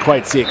 Brandon didn't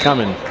quite see it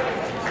coming.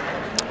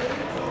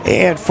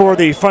 And for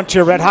the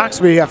Frontier Red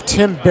Hawks, we have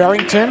Tim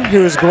Barrington,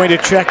 who is going to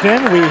check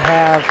in. We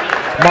have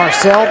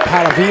Marcel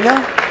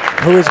Padavina,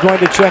 who is going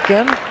to check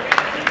in.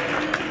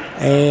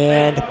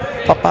 And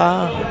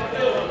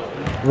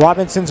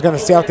Robinson's going to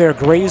stay out there.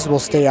 Graves will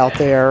stay out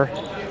there.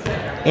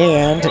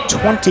 And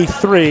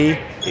 23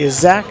 is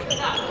Zach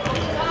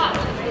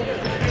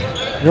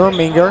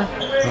Nurminger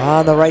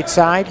on the right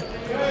side.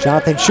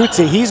 Jonathan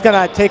Schutze, he's going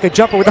to take a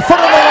jumper with the foot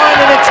on the line,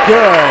 and it's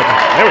good.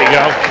 There we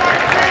go.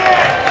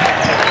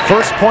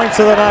 First points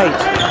of the night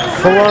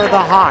for the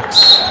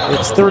Hawks.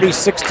 It's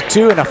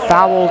 36-2, and a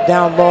foul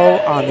down low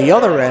on the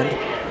other end.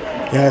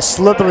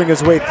 Slithering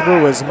his way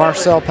through is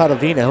Marcel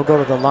Padavina. He'll go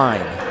to the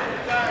line.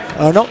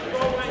 Nope.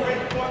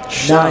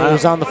 No, he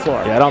was on the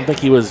floor. Yeah, I don't think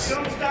he was.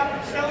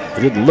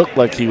 It didn't look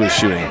like he was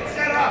shooting.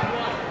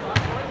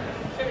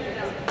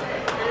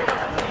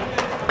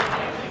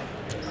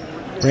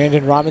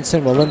 Brandon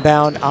Robinson will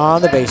inbound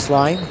on the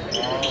baseline.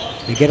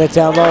 You get it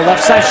down low,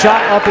 left side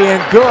shot up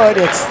and good.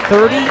 It's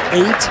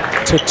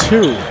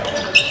 38-2.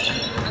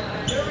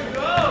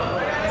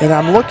 And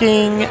I'm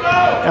looking,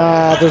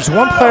 there's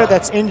one player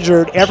that's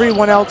injured.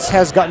 Everyone else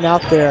has gotten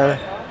out there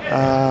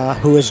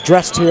who is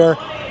dressed here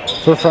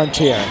for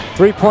Frontier.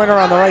 Three-pointer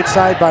on the right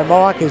side by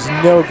Mohawk is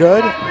no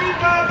good.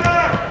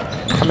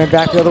 Coming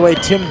back the other way,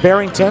 Tim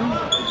Barrington.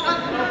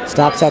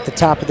 Stops at the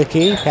top of the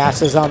key,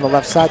 passes on the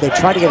left side. They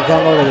try to get it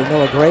down low to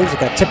Noah Graves. It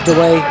got tipped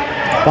away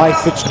by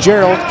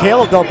Fitzgerald.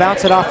 Caleb, though,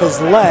 bounced it off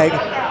his leg.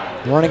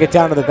 Running it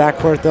down to the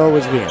backcourt, though,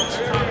 was Vians.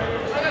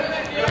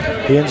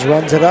 Vians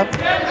runs it up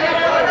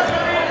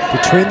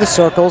between the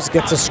circles,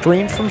 gets a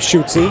screen from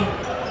Schutze.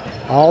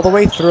 All the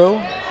way through.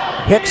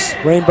 Hicks,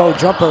 rainbow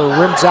jumper,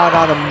 rims out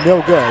on him,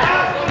 no good.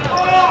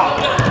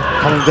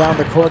 Coming down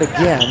the court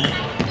again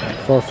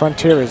for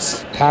Frontier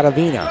is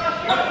Padavina.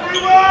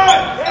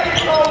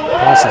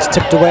 Pass is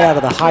tipped away out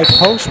of the high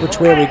post. Which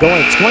way are we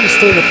going? It's going to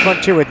stay with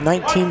Frontier with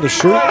 19 to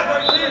shoot.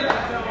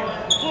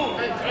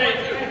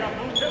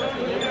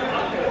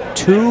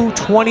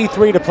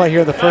 2:23 to play here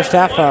in the first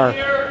half. Our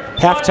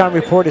halftime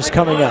report is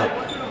coming up.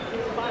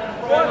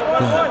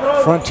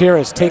 Frontier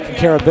has taken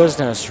care of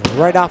business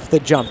right off the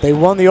jump. They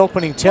won the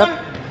opening tip,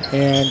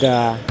 and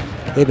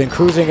they've been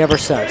cruising ever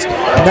since.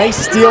 Nice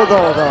steal,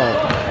 though,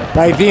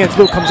 by Vians.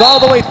 Luke comes all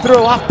the way through,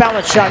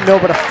 off-balance shot, no,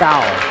 but a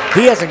foul.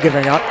 He hasn't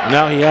given up.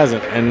 No, he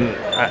hasn't, and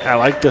I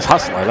like this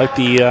hustle. I like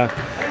the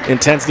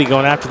intensity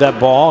going after that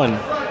ball, and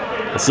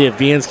let's see if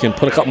Vians can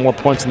put a couple more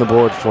points on the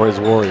board for his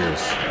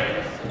Warriors.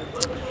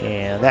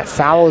 And that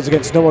foul is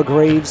against Noah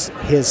Graves,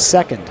 his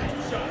second.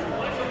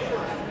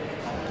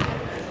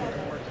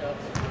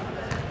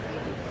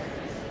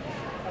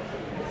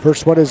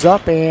 First one is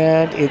up,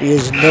 and it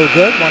is no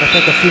good. Want to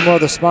thank a few more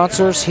of the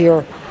sponsors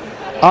here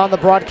on the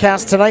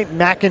broadcast tonight.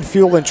 Mackin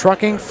Fuel and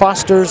Trucking,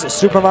 Foster's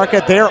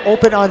Supermarket. They're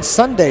open on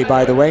Sunday,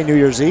 by the way, New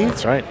Year's Eve.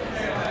 That's right.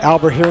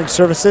 Albert Hearing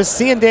Services,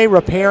 C&A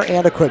Repair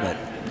and Equipment.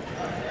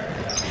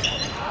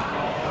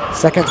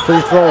 Second free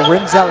throw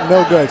rims out,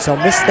 no good. So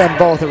missed them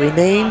both. It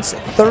remains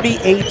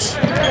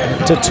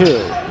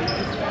 38-2.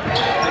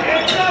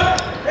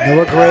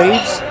 Noah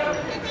Graves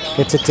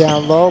gets it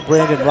down low.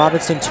 Brandon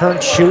Robinson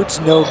turns, shoots,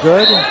 no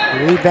good.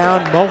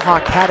 Rebound,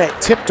 Mohawk had it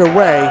tipped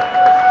away.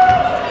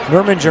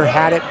 Nerminger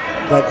had it,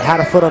 but had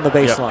a foot on the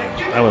baseline.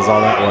 Yep, that was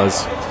all that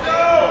was.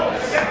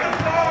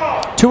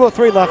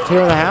 2:03 left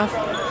here in the half.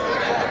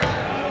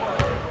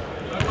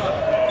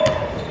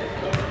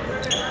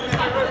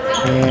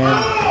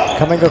 And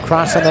coming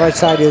across on the right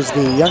side is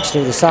the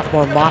youngster, the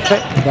sophomore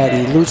Moffitt, but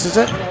he loses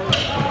it.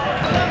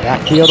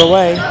 Back the other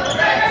way.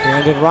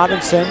 Brandon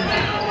Robinson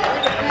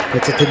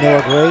gets it to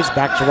Noah Graves.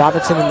 Back to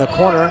Robinson in the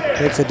corner.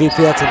 Takes a deep,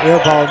 that's an air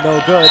ball, no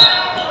good.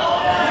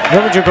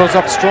 Nerminger goes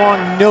up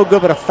strong, no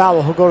good, but a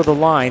foul. He'll go to the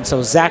line.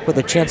 So Zach with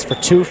a chance for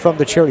 2 from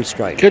the charity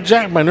stripe. Good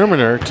job by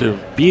Nerminger to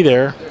be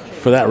there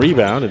for that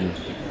rebound and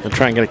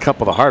try and get a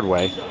couple the hard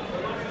way.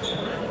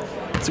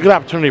 It's a good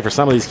opportunity for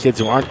some of these kids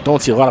who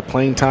don't see a lot of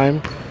playing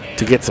time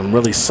to get some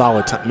really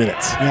solid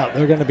minutes. Yeah,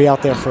 they're going to be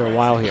out there for a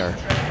while here.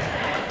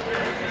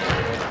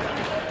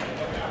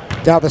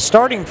 Now the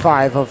starting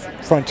 5 of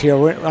Frontier,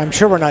 I'm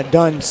sure we're not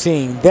done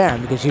seeing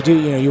them because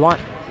you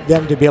want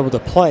them to be able to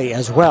play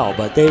as well,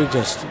 but they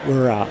just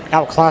were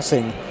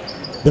outclassing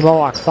the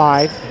Mohawk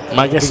 5.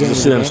 My guess is to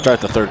see them start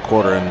the third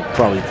quarter and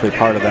probably play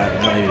part of that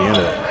and maybe the end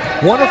of it.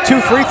 1 of 2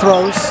 free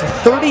throws,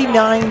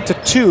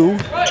 39-2.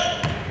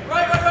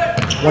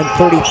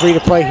 1:33 to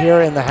play here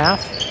in the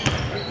half.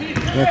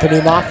 Anthony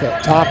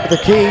Moffitt, top of the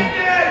key,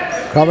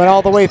 coming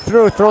all the way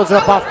through, throws it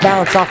up off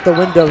balance, off the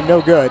window,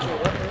 no good.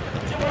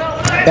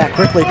 Back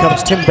quickly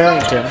comes Tim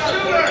Barrington.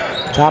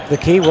 Top of the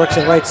key, works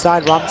it right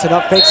side, Robinson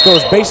up, fakes,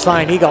 goes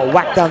baseline. He got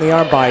whacked down the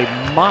arm by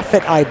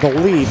Moffitt, I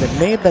believe. It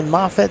may have been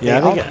Moffitt. Yeah,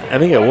 I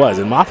think it was.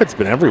 And Moffitt's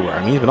been everywhere. I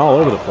mean, he's been all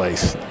over the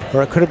place.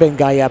 Or it could have been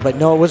Gaia, but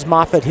no, it was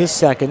Moffitt, his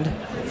second,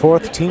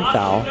 4th team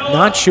foul.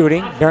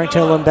 Non-shooting,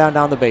 Barrington will inbound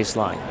down the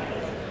baseline.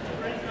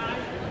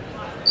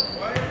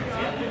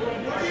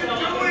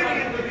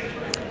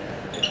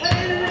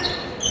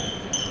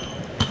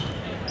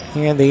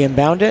 And they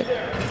inbound it.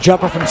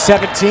 Jumper from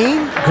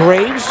 17.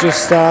 Graves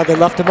just, they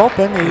left him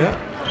open. He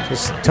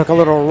just took a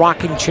little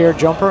rocking chair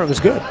jumper. It was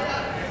good.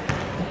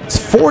 It's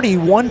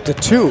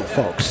 41-2,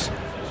 folks.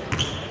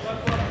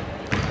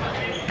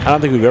 I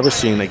don't think we've ever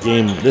seen a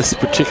game, this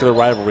particular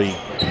rivalry,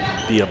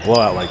 be a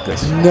blowout like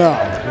this. No,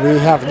 we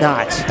have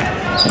not.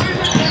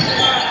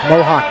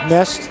 Mohawk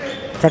missed.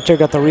 Frontier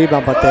got the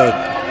rebound, but they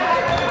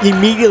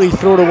immediately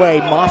threw it away.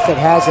 Moffitt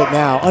has it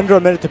now. Under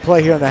a minute to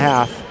play here in the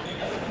half.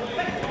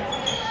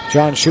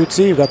 John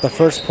Schutze, who got the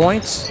first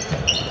points.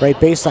 Right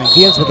baseline.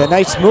 Gibbs with a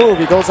nice move.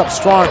 He goes up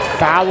strong.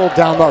 Fouled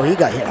down low. He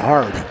got hit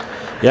hard.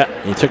 Yeah,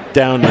 he took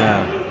down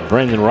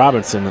Brandon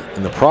Robinson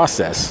in the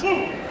process.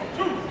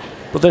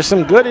 But there's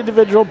some good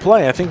individual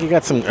play. I think you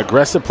got some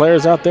aggressive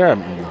players out there.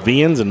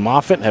 Vians and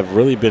Moffitt have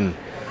really been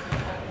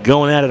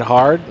going at it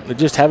hard. They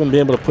just haven't been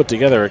able to put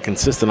together a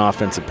consistent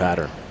offensive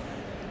pattern.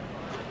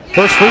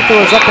 First free throw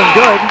is up and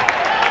good.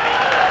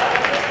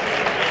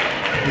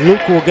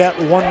 Luke will get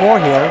one more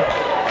here.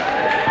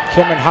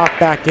 Kim and hop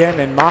back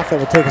in, and Moffitt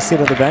will take a seat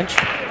on the bench.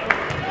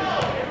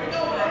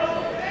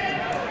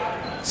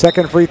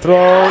 Second free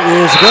throw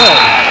is good.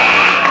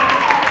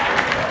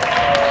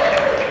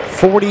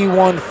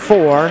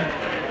 41-4.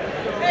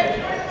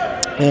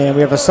 And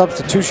we have a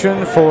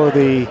substitution for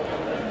the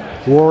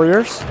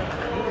Warriors.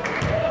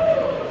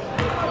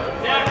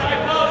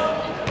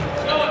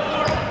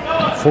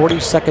 40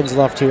 seconds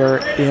left here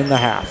in the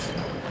half.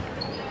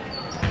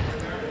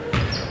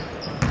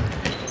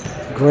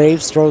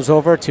 Graves throws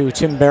over to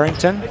Tim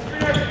Barrington.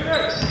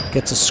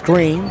 Gets a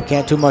screen,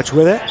 can't do much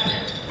with it.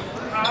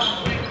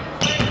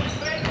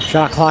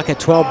 Shot clock at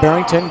 12,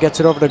 Barrington gets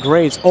it over to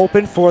Graves.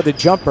 Open for the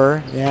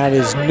jumper, that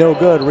is no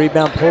good.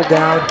 Rebound pulled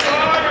down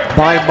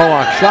by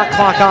Mohawk. Shot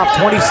clock off,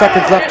 20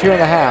 seconds left here in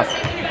the half.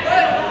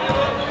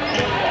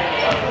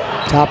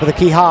 Top of the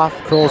key, Hoff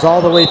curls all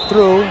the way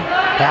through.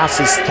 Pass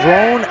is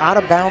thrown out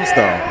of bounds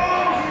though.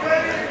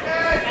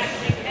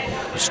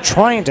 He's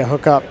trying to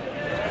hook up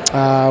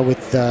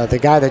with the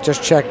guy that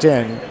just checked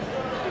in,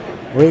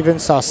 Raven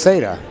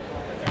Sauceda.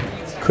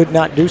 Could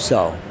not do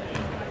so.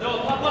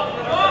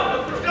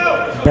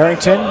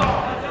 Barrington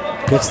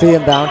gets the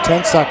inbound,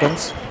 10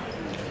 seconds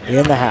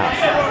in the half.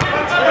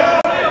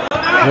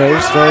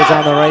 Graves throws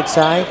on the right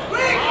side.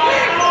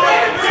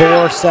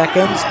 4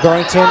 seconds,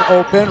 Barrington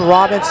open,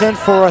 Robinson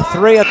for a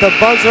 3 at the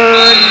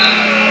buzzer,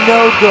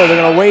 no good.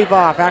 They're going to wave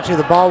off. Actually,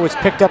 the ball was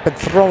picked up and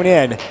thrown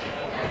in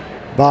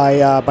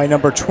by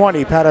number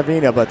 20,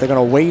 Padavina, but they're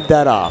going to wave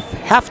that off.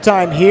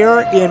 Halftime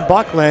here in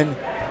Buckland,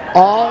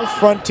 all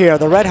Frontier.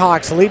 The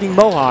Redhawks leading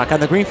Mohawk on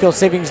the Greenfield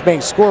Savings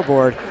Bank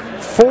scoreboard,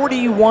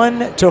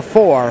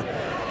 41-4.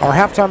 Our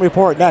halftime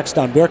report next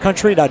on Bear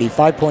Country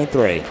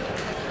 95.3.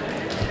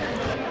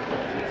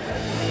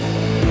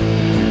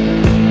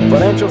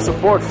 Financial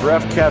support for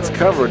FCAT's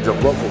coverage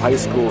of local high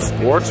school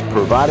sports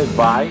provided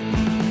by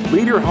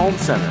Leader Home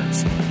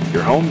Centers,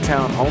 your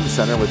hometown home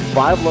center with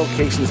 5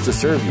 locations to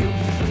serve you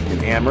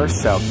in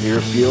Amherst, South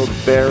Deerfield,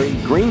 Barry,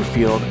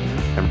 Greenfield,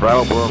 in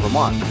Brattleboro,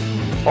 Vermont,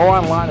 or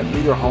online at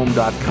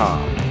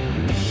leaderhome.com.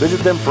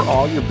 Visit them for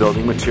all your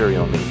building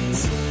material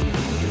needs.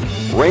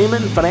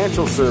 Raymond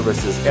Financial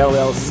Services,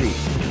 LLC.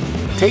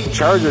 Take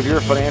charge of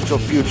your financial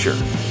future.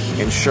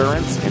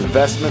 Insurance,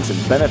 investments,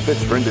 and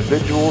benefits for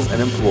individuals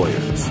and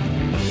employers.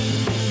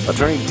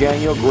 Attorney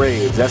Daniel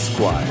Graves,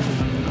 Esquire.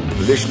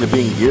 In addition to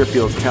being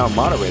Deerfield's town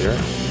moderator,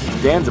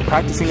 Dan's a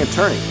practicing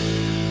attorney.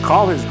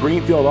 Call his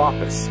Greenfield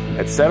office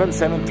at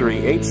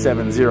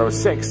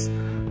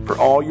 773-8706 for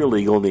all your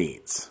legal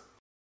needs.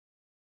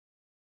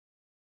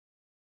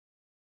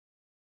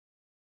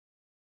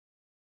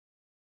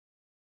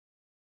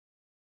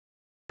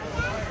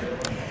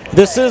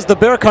 This is the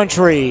Bear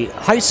Country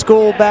High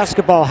School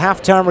Basketball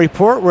Halftime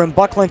Report. We're in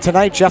Buckland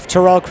tonight. Jeff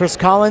Terrell, Chris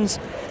Collins,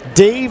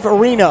 Dave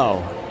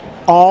Areno,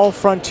 all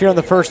Frontier in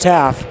the first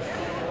half.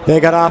 They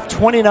got off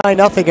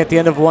 29-0 at the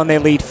end of one. They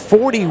lead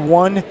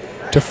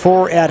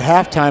 41-4 at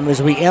halftime.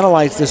 As we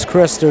analyze this,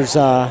 Chris, there's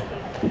not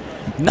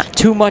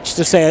too much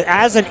to say.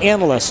 As an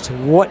analyst,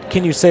 what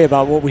can you say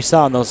about what we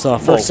saw in those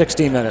first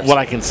 16 minutes? What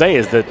I can say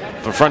is that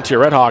the Frontier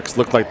Redhawks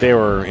looked like they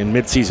were in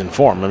midseason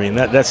form. I mean,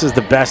 this is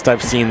the best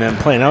I've seen them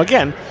play. Now,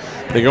 again,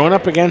 they're going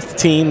up against a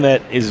team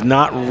that is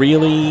not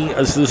really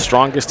the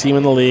strongest team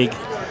in the league.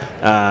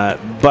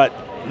 But,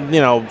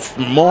 you know,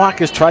 Mohawk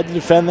has tried to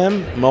defend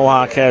them.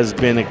 Mohawk has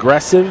been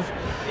aggressive,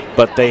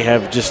 but they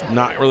have just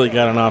not really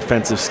got an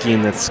offensive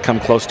scheme that's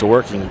come close to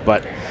working.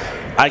 But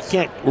I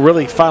can't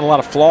really find a lot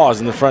of flaws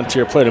in the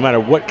Frontier play. No matter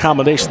what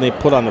combination they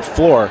put on the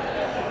floor,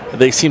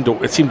 it seemed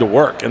to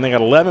work. And they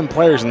got 11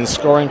 players in the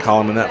scoring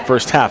column in that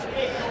first half.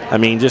 I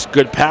mean, just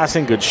good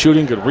passing, good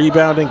shooting, good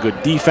rebounding,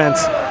 good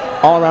defense,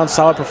 all-around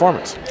solid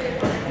performance.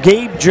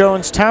 Gabe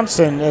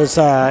Jones-Thompson is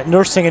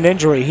nursing an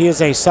injury. He is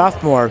a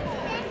sophomore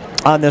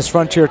on this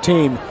Frontier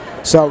team,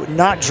 so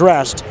not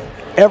dressed.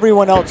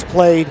 Everyone else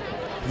played.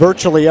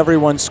 Virtually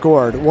everyone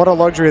scored. What a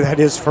luxury that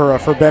is for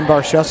Ben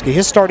Barshevsky.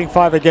 His starting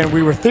five, again,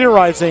 we were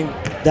theorizing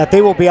that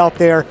they will be out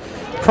there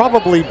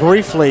probably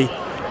briefly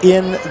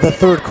in the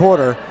third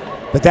quarter,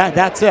 but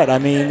that's it. I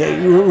mean,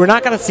 we're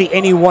not going to see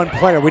any one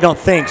player, we don't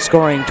think,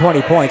 scoring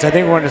 20 points. I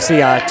think we're going to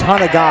see a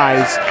ton of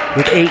guys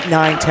with 8,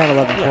 9, 10,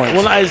 11 points.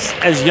 Well,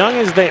 as young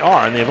as they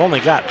are, and they've only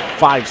got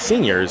 5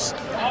 seniors,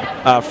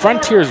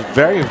 Frontier's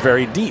very,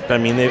 very deep. I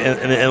mean,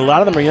 and a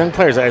lot of them are young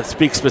players. I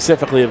speak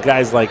specifically of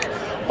guys like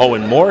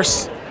Owen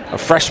Morse, a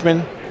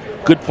freshman,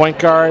 good point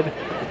guard.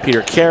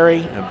 Peter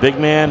Carey, a big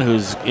man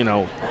who's, you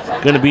know,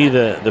 going to be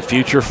the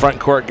future front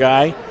court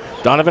guy.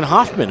 Donovan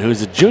Hoffman,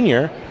 who's a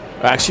junior,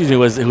 actually who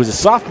was a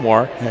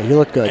sophomore. Yeah, he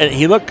looked good. And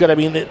he looked good. I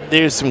mean,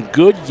 there's some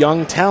good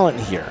young talent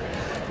here.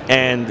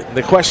 And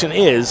the question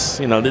is,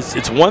 you know,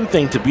 it's one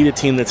thing to beat a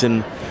team that's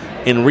in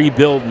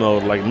rebuild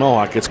mode like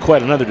Mohawk. It's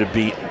quite another to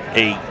beat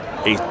a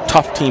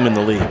tough team in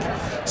the league.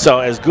 So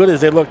as good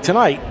as they look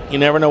tonight, you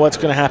never know what's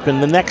going to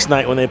happen the next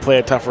night when they play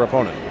a tougher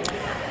opponent.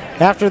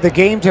 After the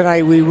game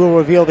tonight, we will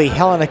reveal the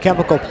Helena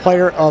Chemical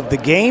Player of the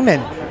Game,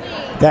 and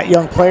that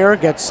young player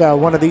gets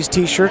one of these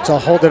T-shirts. I'll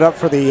hold it up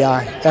for the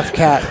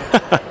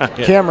FCAT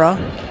camera.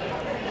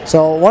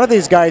 So one of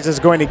these guys is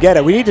going to get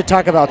it. We need to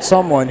talk about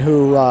someone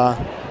who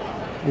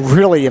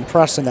really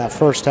impressed in that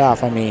first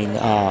half. I mean,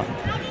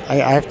 I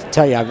have to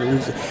tell you, I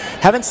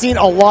haven't seen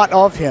a lot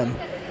of him.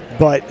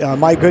 But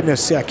my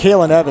goodness,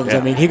 Kalen Evans, yeah.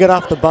 I mean, he got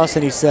off the bus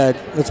and he said,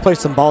 let's play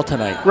some ball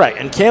tonight. Right,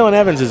 and Kalen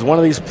Evans is one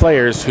of these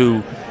players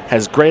who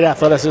has great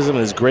athleticism,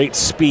 has great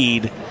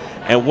speed,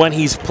 and when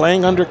he's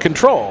playing under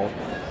control,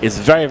 is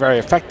very, very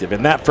effective.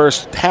 In that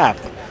first half,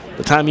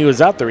 the time he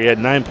was out there, he had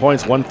 9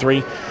 points, 1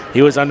 3.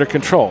 He was under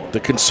control. The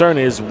concern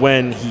is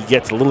when he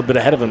gets a little bit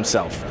ahead of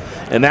himself.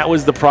 And that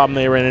was the problem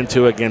they ran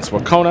into against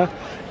Wacona,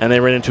 and they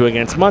ran into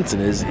against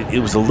Munson, is it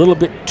was a little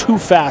bit too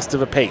fast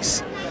of a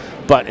pace.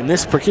 But in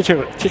this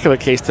particular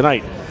case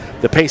tonight,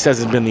 the pace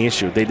hasn't been the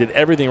issue. They did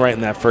everything right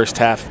in that first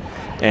half,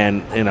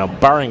 and, you know,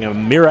 barring a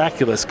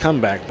miraculous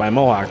comeback by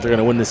Mohawk, they're going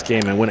to win this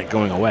game and win it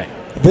going away.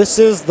 This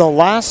is the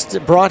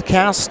last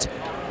broadcast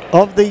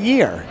of the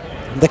year,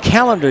 the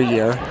calendar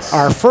year.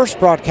 Our first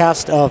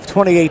broadcast of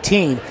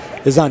 2018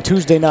 is on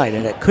Tuesday night,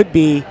 and it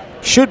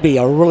should be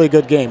a really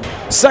good game.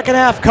 Second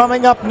half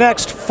coming up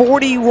next,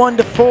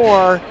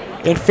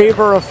 41-4 in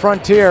favor of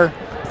Frontier.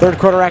 Third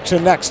quarter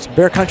action next.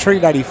 Bear Country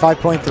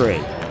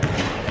 95.3.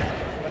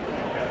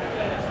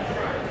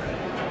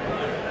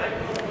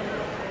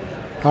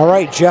 All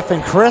right, Jeff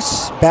and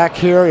Chris back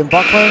here in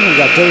Buckland. We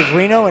got Dave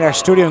Reno in our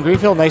studio in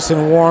Greenfield, nice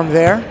and warm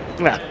there.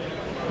 Yeah.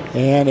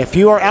 And if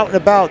you are out and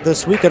about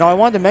this weekend, I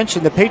wanted to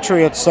mention the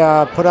Patriots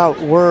put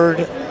out word,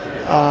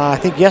 I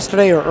think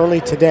yesterday or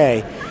early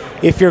today.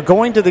 If you're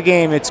going to the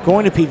game, it's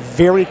going to be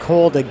very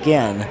cold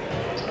again.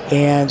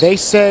 And they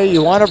say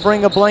you want to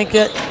bring a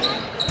blanket.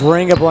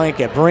 Bring a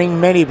blanket. Bring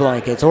many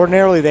blankets.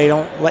 Ordinarily, they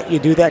don't let you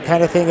do that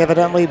kind of thing,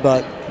 evidently,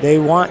 but they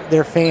want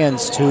their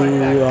fans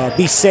to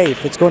be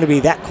safe. It's going to be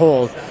that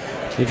cold.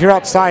 If you're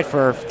outside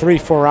for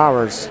 3-4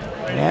 hours,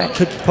 that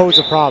could pose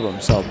a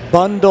problem. So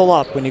bundle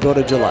up when you go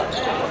to Gillette.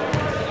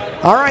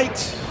 All right,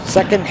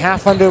 second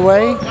half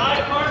underway.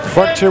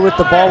 Frontier with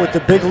the ball with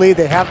the big lead.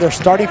 They have their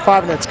starting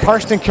five, and it's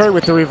Karsten Carey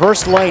with the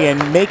reverse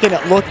lay-in, making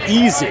it look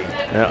easy.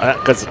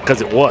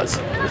 Because it was.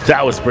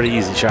 That was a pretty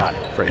easy shot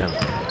for him.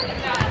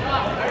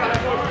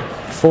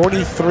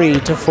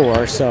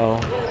 43-4, so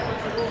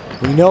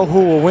we know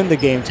who will win the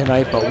game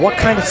tonight, but what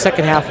kind of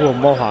second half will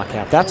Mohawk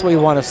have? That's what we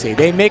want to see.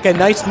 They make a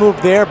nice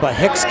move there, but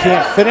Hicks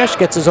can't finish,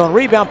 gets his own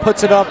rebound,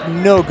 puts it up,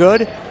 no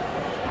good.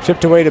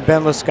 Chipped away to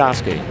Ben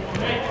Laskoski.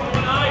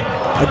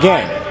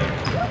 Again,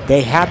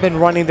 they have been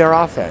running their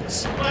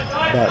offense,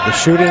 but the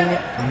shooting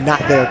not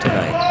there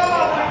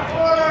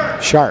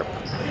tonight. Sharp.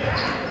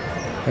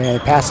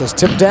 And pass is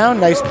tipped down.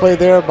 Nice play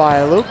there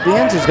by Luke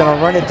Beans. He's going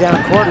to run it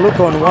down court. Luke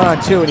going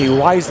 1-on-2, and he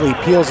wisely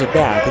peels it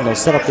back, and they'll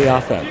set up the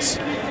offense.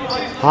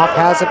 Hoff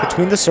has it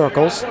between the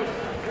circles.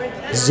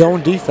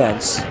 Zone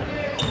defense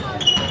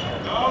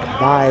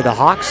by the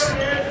Hawks.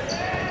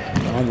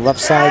 On the left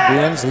side,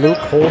 Beans. Luke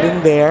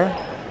holding there.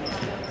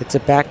 Gets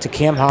it back to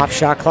Cam Hoff.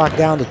 Shot clock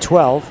down to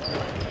 12.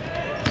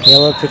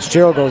 Caleb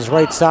Fitzgerald goes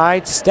right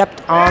side,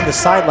 stepped on the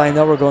sideline,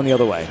 though we're going the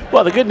other way.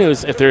 Well, the good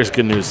news, if there's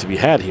good news to be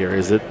had here,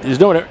 is that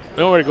there's nowhere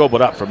to go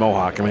but up for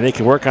Mohawk. I mean, they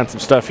can work on some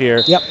stuff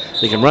here. Yep.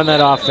 They can run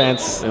that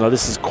offense. You know,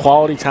 this is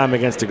quality time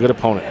against a good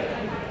opponent.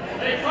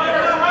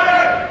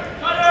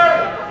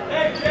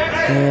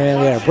 And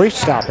we had a brief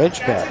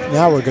stoppage, but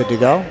now we're good to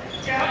go.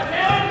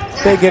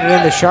 They get it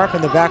into Sharp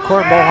in the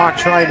backcourt. Mohawk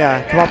trying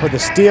to come up with a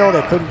steal.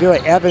 They couldn't do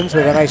it. Evans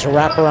with a nice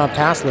wraparound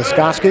pass.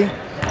 Laskoski.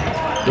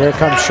 Here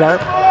comes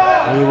Sharp.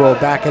 He will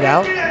back it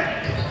out.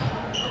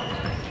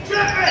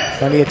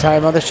 Plenty of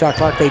time on the shot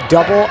clock. They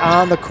double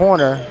on the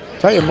corner.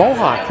 Tell you,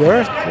 Mohawk,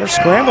 they're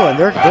scrambling.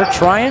 They're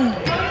trying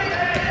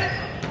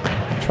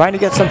to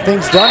get some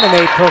things done, and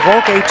they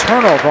provoke a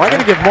turnover. I got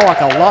to give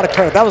Mohawk a lot of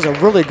credit. That was a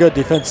really good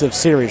defensive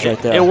series right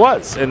there. It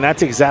was, and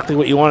that's exactly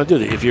what you want to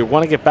do. If you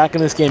want to get back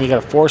in this game, you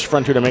got to force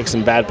Frontier to make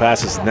some bad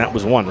passes, and that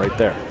was one right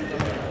there.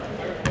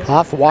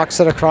 Hoff walks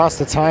it across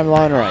the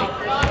timeline right.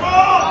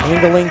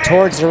 Angling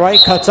towards the right,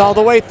 cuts all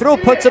the way through,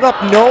 puts it up,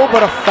 no,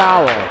 but a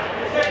foul.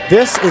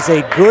 This is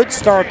a good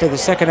start to the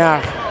second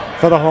half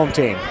for the home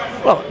team.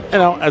 Well, you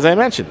know, as I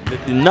mentioned,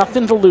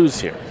 nothing to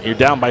lose here. You're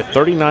down by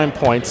 39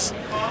 points.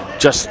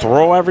 Just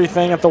throw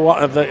everything at the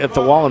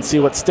wall and see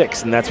what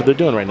sticks, and that's what they're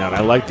doing right now. And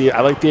I like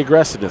the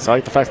aggressiveness. I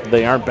like the fact that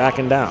they aren't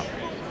backing down.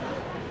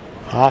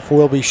 Hoff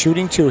will be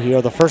shooting two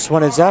here. The first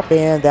one is up,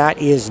 and that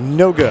is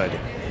no good.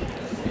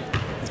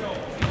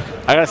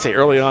 I gotta say,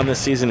 early on this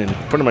season, in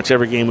pretty much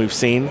every game we've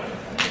seen,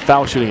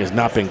 foul shooting has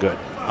not been good.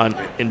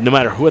 And no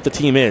matter who the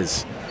team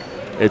is,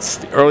 it's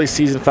the early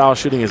season foul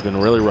shooting has been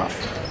really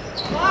rough.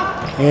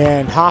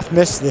 And Hoff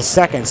missed the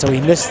second, so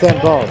he missed them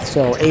both.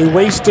 So a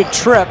wasted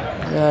trip.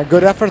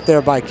 Good effort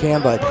there by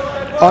Cam, but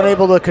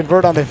unable to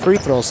convert on the free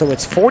throw. So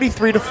it's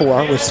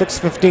 43-4 with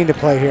 6:15 to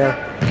play here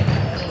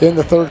in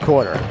the third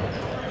quarter.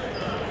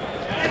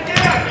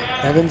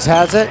 Evans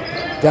has it.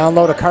 Down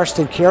low to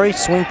Karsten Carey.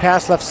 Swing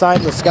pass left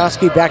side.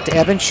 Laskoski back to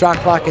Evans. Shot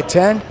clock at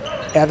 10.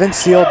 Evans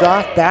sealed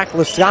off. Back.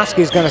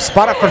 Laskoski's going to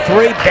spot it for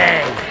three.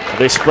 Bang!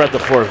 They spread the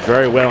floor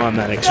very well on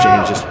that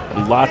exchange. Just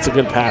lots of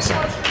good passing.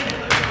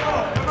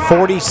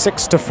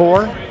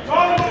 46-4.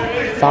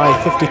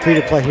 5:53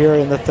 to play here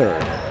in the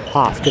third.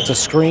 Hoff gets a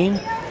screen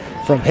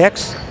from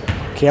Hicks.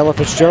 Caleb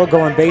Fitzgerald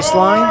going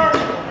baseline.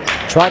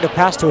 Tried to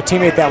pass to a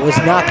teammate that was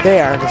not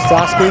there.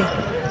 Laskoski.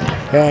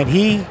 And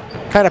he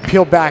kind of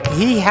peeled back.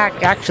 He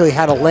actually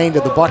had a lane to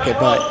the bucket,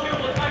 but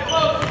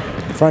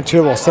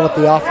Frontier will set up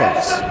the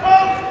offense.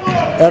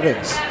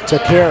 Evans to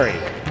Carey.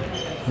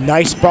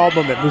 Nice ball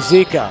movement.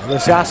 Muzika.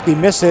 Laskoski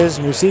misses.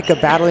 Muzika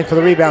battling for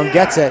the rebound.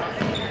 Gets it.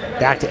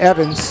 Back to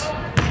Evans.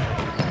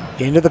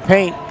 Into the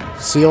paint.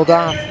 Sealed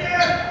off.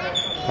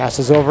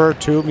 Passes over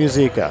to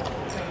Muzika.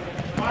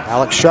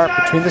 Alex Sharp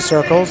between the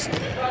circles.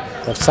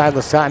 Left side,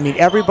 left side. I mean,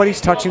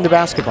 everybody's touching the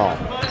basketball.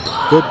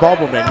 Good ball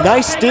movement.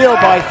 Nice steal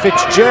by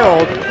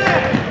Fitzgerald.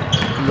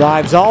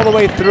 Drives all the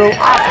way through,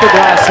 off the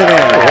glass and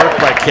in. Work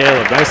by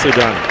Caleb. Nicely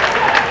done.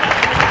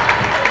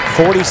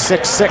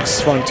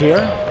 46-6 Frontier.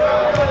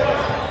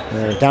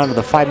 They're down to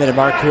the 5-minute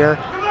mark here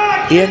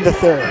in the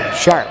third.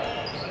 Sharp.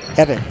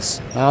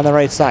 Evans on the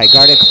right side.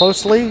 Guarded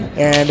closely,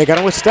 and they got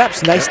him with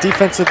steps. Nice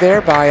defensive there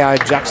by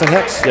Jackson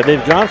Hicks. Yeah,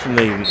 they've gone from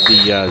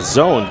the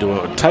zone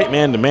to a tight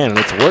man-to-man, and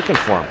it's working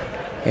for them.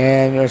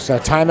 And there's a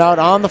timeout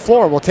on the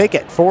floor. We'll take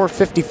it.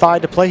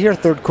 4:55 to play here,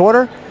 third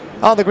quarter.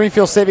 On the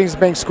Greenfield Savings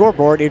Bank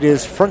scoreboard, it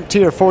is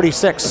Frontier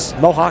 46,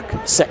 Mohawk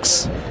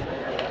 6.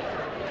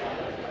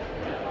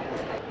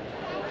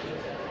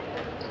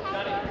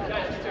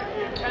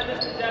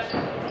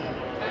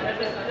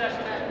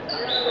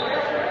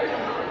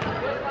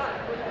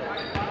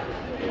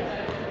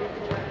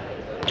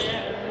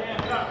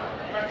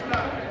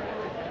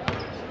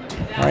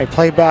 All right,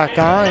 play back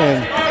on,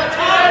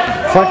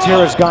 and Frontier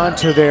has gone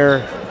to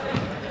their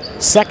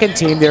second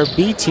team, their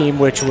B team,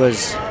 which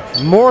was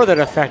more than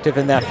effective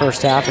in that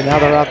first half, and now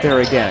they're out there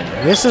again.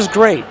 This is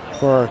great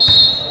for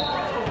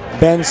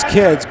Ben's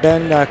kids,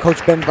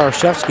 Coach Ben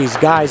Barshevsky's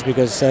guys,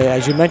 because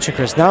as you mentioned,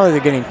 Chris, not only they're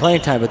getting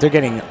playing time, but they're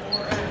getting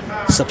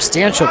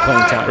substantial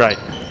playing time. Right.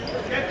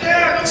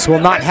 This will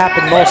not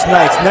happen most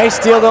nights. Nice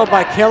steal, though,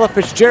 by Caleb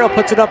Fitzgerald.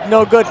 Puts it up,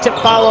 no good. Tip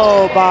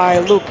follow by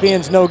Luke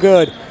Beans, no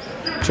good.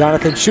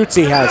 Jonathan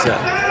Schutze has it.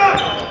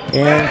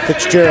 And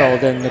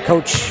Fitzgerald, and the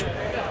coach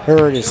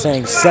Hurd is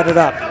saying, set it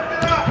up.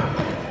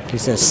 He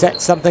says,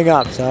 set something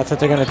up. So that's what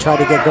they're going to try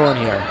to get going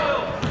here.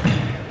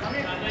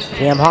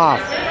 Cam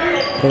Hoff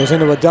goes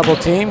into a double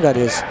team. Got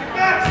his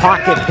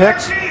pocket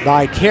picked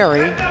by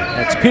Carey.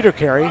 That's Peter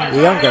Carey,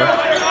 the younger.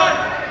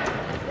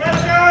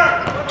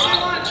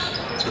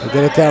 They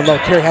get it down low.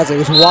 Carey has it.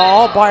 He's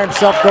all by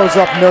himself, goes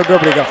up, no good,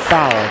 but he got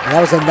fouled. That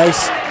was a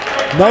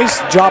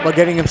nice job of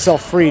getting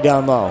himself free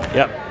down low.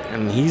 Yep,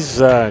 and he's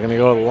going to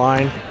go to the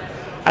line.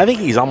 I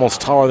think he's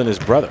almost taller than his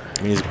brother.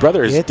 I mean, his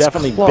brother is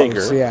definitely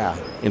bigger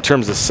in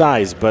terms of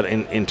size, but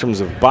in terms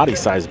of body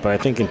size. But I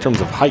think in terms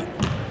of height,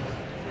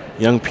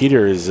 young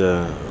Peter is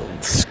a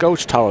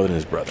scotch taller than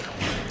his brother.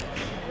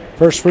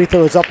 First free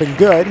throw is up and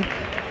good,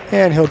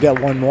 and he'll get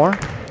one more.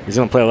 He's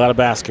going to play a lot of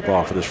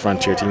basketball for this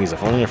Frontier team. He's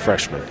only a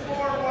freshman.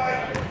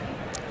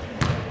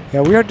 Yeah,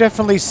 we are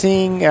definitely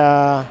seeing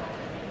an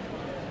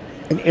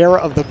era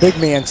of the big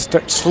man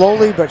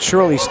slowly but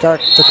surely start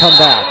to come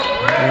back.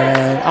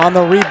 And on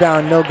the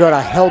rebound, no good.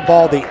 A held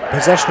ball. The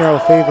possession arrow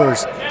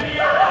favors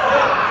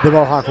the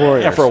Mohawk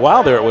Warriors. Yeah, for a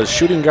while there it was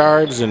shooting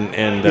guards and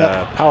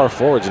power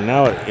forwards, and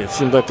now it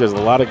seems like there's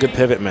a lot of good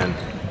pivot men.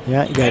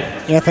 Yeah, you got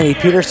Anthony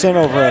Peterson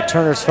over at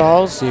Turner's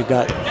Falls. You've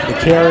got the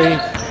Carey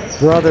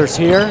brothers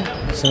here.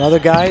 Some other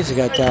guys. You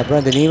got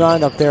Brendan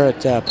Iman up there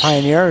at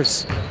Pioneer.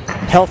 Is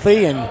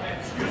healthy and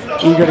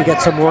eager to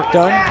get some work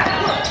done.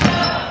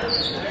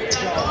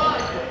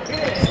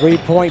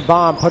 Three-point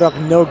bomb put up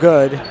no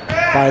good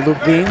by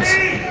Luke Beans.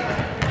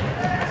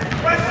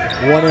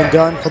 One and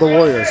done for the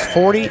Warriors.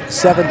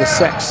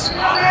 47-6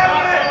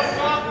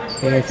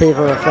 in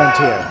favor of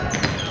Frontier.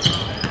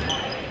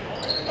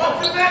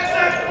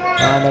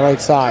 On the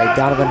right side,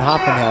 Donovan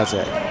Hoffman has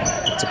it.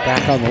 Gets it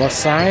back on the left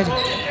side.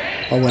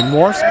 Owen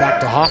Morse back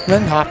to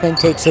Hoffman. Hoffman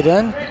takes it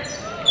in.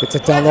 Gets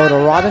it down low to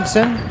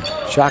Robinson.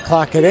 Shot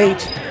clock at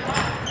 8.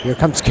 Here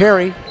comes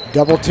Carey.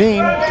 Double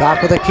team.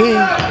 Top of the key.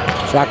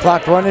 Shot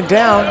clock running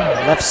down.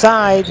 Left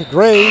side.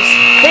 Graves.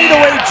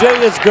 Fadeaway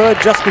J is good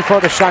just before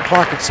the shot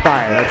clock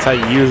expired. That's how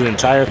you use an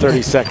entire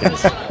 30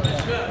 seconds.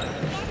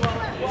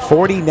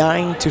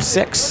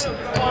 49-6.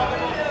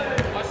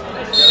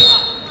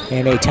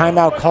 And a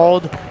timeout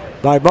called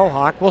by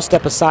Mohawk. We'll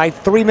step aside.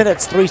 3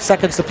 minutes, 3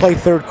 seconds to play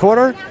third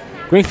quarter.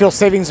 Greenfield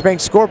Savings Bank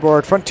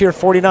scoreboard. Frontier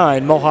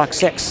 49, Mohawk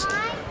 6.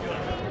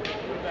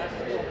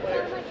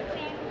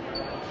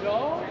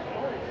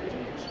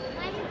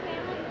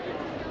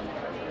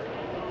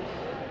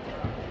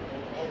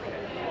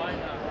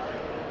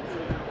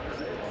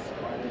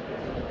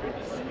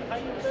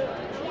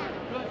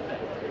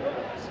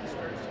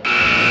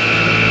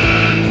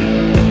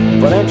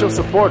 Financial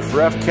support for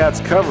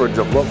FCAT's coverage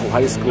of local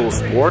high school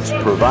sports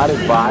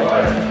provided by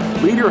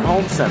Leader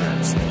Home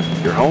Centers,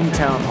 your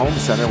hometown home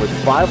center with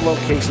 5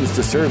 locations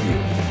to serve you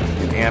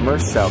in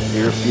Amherst, South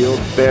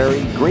Deerfield,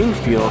 Barrie,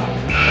 Greenfield,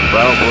 and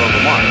Brattleboro,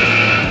 Vermont,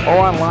 or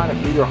online at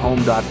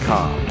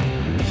leaderhome.com.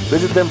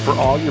 Visit them for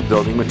all your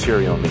building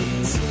material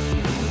needs.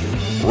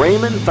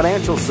 Raymond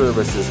Financial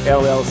Services,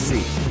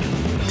 LLC.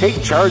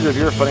 Take charge of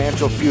your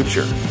financial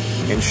future.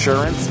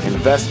 Insurance,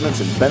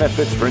 investments, and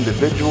benefits for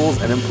individuals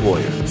and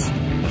employers.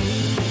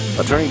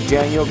 Attorney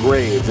Daniel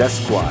Graves,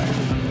 Esquire.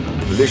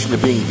 In addition to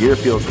being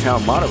Deerfield's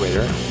town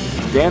moderator,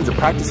 Dan's a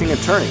practicing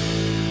attorney.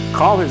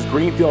 Call his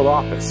Greenfield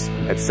office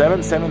at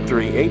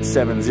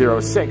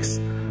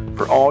 773-8706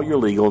 for all your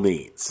legal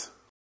needs.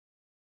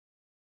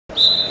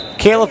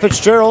 Caleb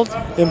Fitzgerald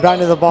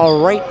inbounding the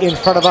ball right in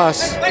front of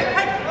us.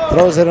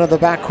 Throws it into the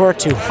backcourt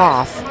to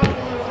Hoff.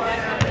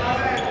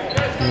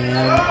 And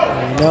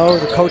I know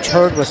the coach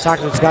Hurd was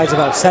talking to his guys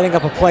about setting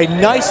up a play.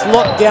 Nice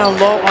look down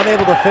low.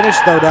 Unable to finish,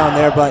 though, down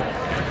there. But,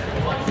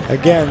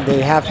 again,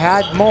 they have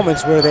had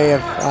moments where they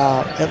have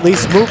at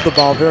least moved the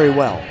ball very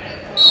well.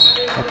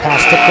 A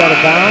pass tipped out of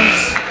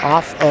bounds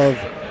off of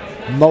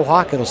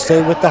Mohawk. It'll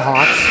stay with the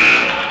Hawks.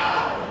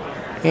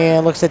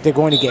 And looks like they're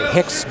going to get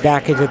Hicks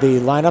back into the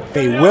lineup.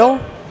 They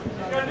will.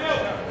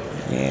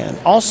 And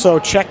also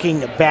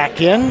checking back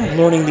in,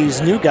 learning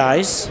these new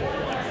guys.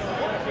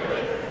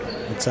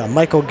 It's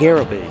Michael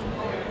Garraby,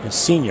 a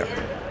senior.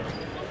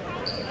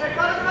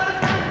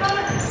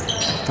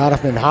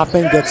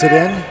 Hoffman gets it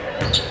in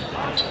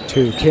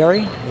to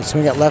Carey. They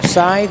swing it left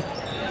side.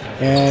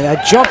 And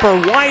a jumper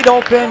wide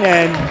open,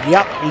 and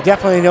yep, he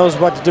definitely knows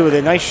what to do with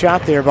it. Nice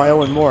shot there by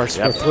Owen Morse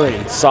for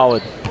 3.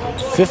 Solid.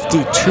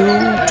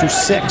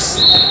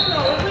 52-6.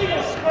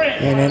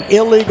 And an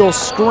illegal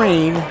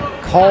screen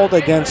called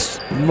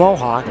against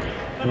Mohawk.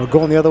 We're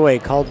going the other way,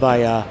 called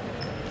by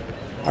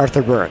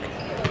Arthur Burke,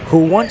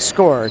 who once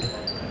scored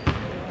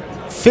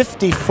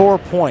 54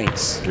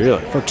 points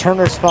for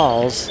Turner's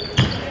Falls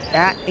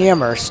at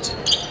Amherst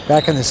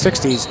back in the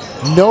 60s.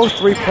 No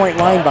three-point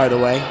line, by the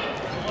way.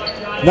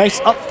 Nice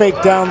up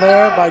fake down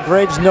there by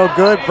Graves, no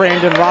good.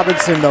 Brandon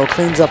Robinson, though,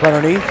 cleans up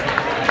underneath.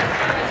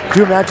 Do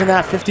you imagine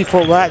that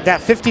 54?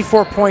 That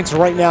 54 points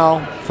right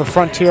now for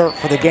Frontier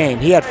for the game.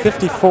 He had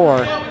 54.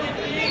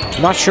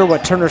 Not sure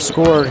what Turner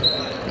scored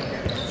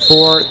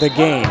for the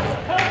game.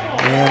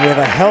 And we have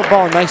a held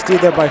ball, nice deal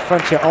there by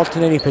Frontier,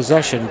 alternating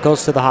possession,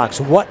 goes to the Hawks.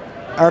 What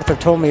Arthur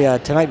told me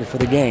tonight before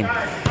the game,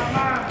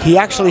 he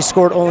actually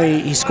scored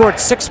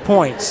 6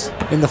 points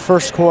in the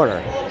first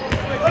quarter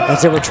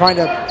as they were trying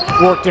to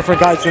work different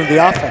guys into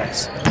the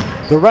offense.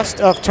 The rest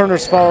of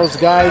Turner's Falls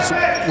guys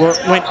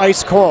went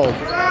ice cold.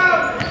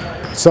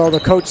 So the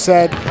coach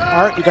said,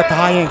 Art, you got the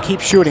high end, keep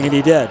shooting, and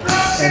he did.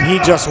 And he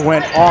just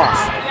went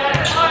off.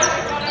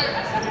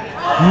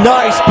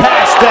 Nice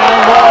pass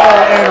down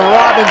low, and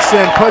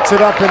Robinson puts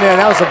it up and in.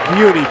 That was a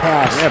beauty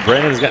pass. Yeah,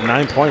 Brandon's got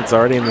 9 points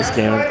already in this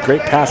game.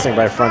 Great passing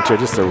by Frontier.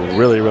 Just a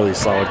really, really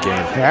solid game.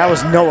 Yeah, that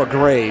was Noah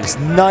Graves.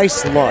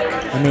 Nice look.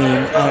 I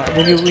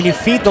mean, when you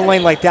feed the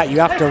lane like that, you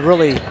have to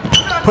really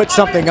put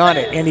something on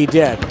it, and he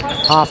did.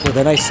 Hoff with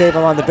a nice save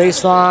along the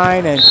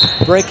baseline, and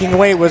breaking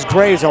away was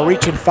Graves. A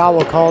reaching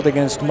foul called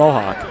against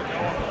Mohawk.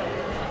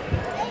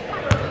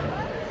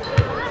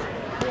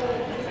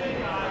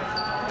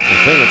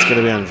 I think it's going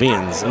to be on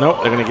Vians.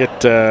 Nope, they're going to get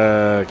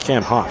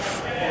Cam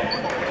Hoff.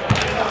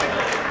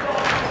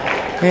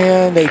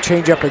 And they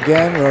change up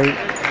again. We're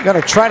going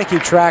to try to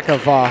keep track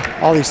of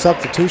all these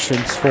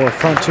substitutions for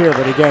Frontier,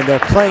 but again, they're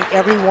playing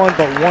everyone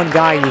but one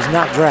guy who's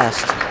not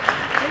dressed.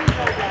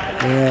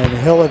 And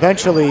he'll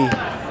eventually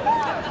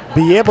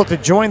be able to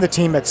join the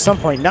team at some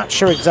point. Not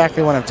sure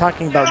exactly what I'm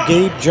talking about.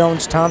 Gabe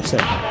Jones-Thompson.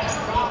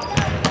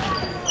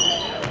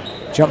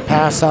 Jump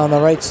pass on the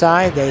right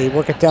side. They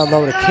work it down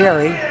low to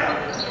Carey.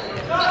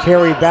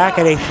 Carey back,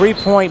 and a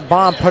three-point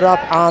bomb put up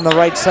on the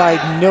right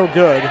side. No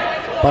good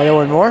by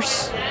Owen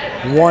Morse.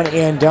 One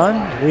and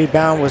done.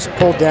 Rebound was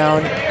pulled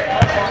down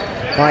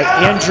by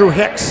Andrew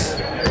Hicks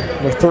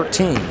with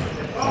 13.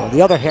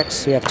 The other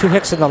Hicks, we have two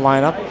Hicks in the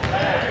lineup.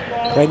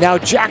 Right now,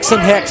 Jackson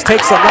Hicks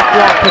takes a left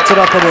block, puts it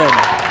up and in.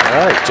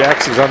 All right,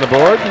 Jackson's on the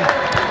board.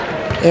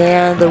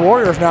 And the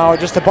Warriors now are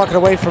just a bucket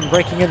away from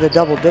breaking into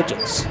double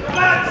digits.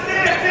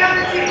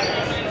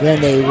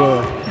 Then they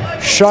were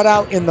shut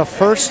out in the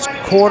first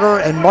quarter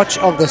and much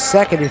of the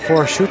second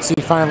before Schutze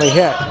finally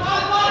hit.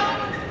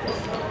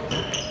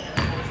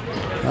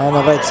 On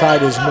the right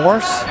side is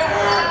Morse.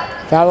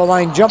 Foul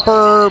line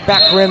jumper,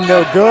 back rim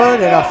no good,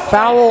 and a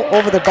foul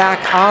over the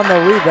back on the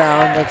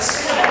rebound.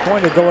 That's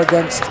going to go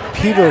against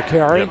Peter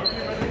Carey. Yep.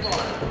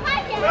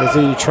 As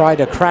he tried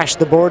to crash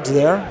the boards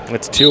there.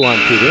 It's 2 on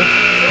Peter.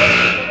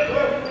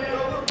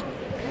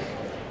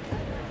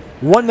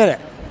 1 minute,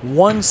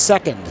 1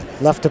 second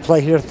left to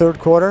play here, third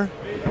quarter.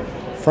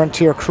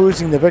 Frontier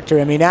cruising the victory.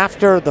 I mean,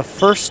 after the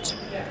first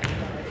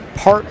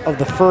part of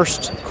the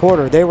first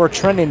quarter, they were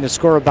trending to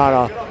score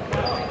about a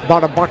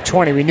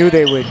 $120. We knew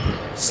they would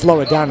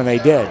slow it down, and they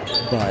did.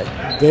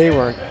 But they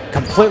were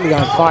completely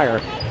on fire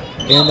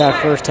in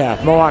that first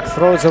half. Mohawk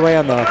throws away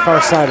on the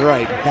far side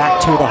right, back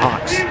to the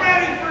Hawks.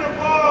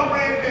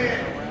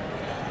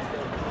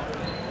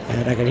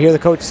 And I can hear the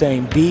coach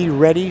saying, be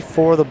ready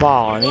for the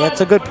ball. And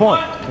that's a good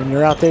point. When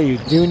you're out there, you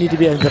do need to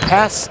be, the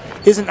pass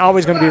isn't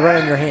always going to be right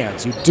in your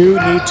hands. You do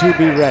need to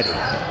be ready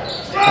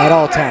at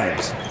all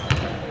times.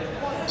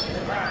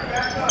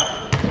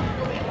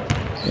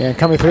 And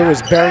coming through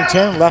is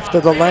Barrington, left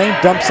of the lane,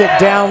 dumps it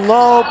down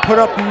low, put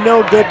up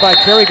no good by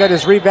Carey, got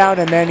his rebound,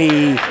 and then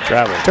he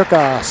took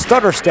a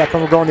stutter step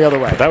and we're going the other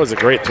way. But that was a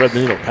great thread the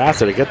needle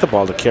passer to get the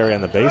ball to Carey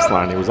on the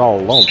baseline. He was all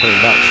alone pretty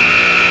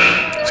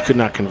much. Just could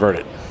not convert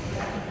it.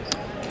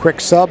 Quick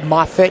sub,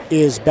 Moffitt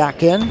is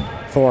back in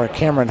for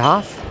Cameron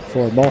Hoff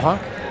for Mohawk.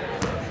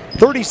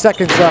 30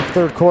 seconds left,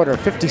 third quarter,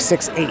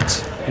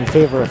 56-8 in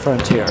favor of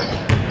Frontier.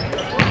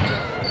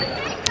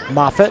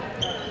 Moffitt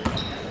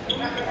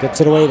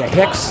gets it away to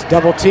Hicks,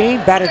 double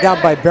team, batted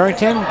down by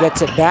Barrington,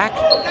 gets it back.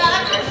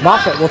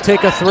 Moffitt will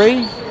take a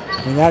three,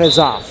 and that is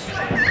off.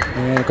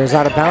 And it goes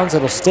out of bounds.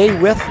 It'll stay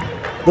with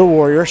the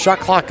Warriors. Shot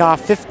clock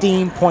off,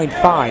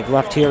 15.5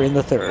 left here in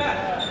the third.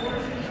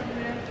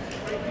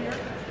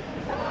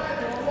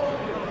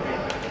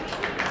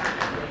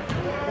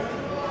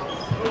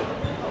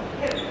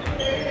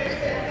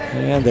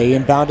 And they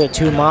inbound it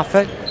to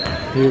Moffitt.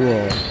 He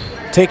will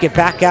take it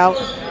back out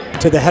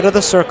to the head of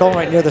the circle,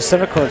 right near the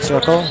center court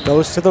circle.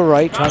 Goes to the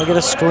right, trying to get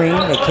a screen.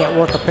 They can't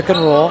work a pick and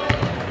roll.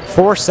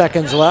 4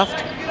 seconds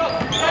left.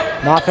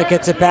 Moffitt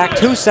gets it back.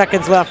 2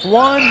 seconds left.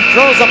 One,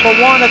 throws up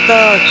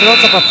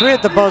a three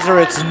at the buzzer.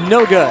 It's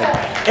no good.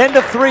 End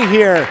of three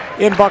here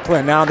in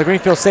Buckland. Now on the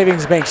Greenfield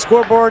Savings Bank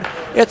scoreboard,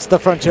 it's the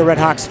Frontier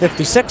Redhawks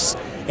 56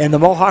 and the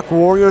Mohawk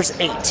Warriors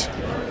 8.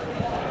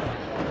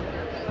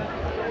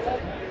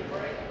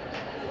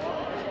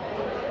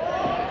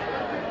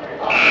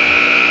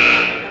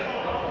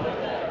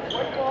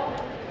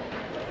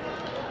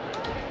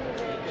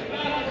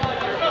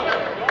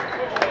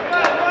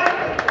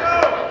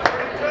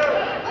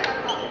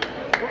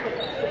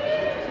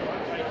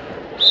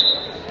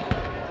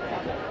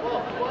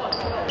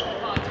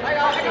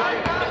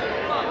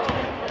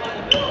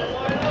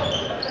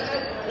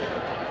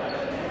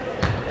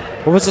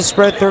 What was the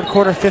spread third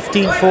quarter?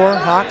 15-4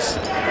 Hawks?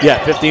 Yeah,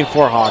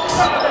 15-4 Hawks.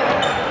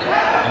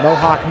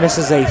 Mohawk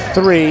misses a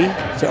 3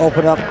 to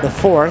open up the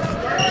 4th.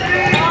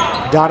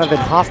 Donovan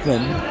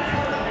Hoffman.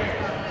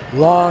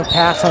 Long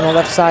pass on the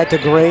left side to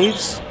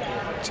Graves.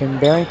 Tim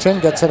Barrington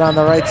gets it on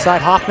the right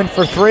side. Hoffman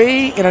for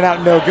 3. In and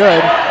out, no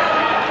good.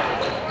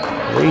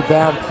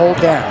 Rebound pulled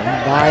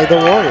down by the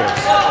Warriors.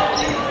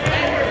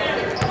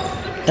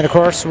 And of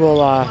course,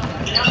 we'll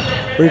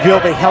reveal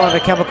the Helena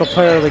Chemical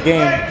Player of the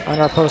Game on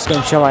our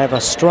post-game show. I have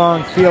a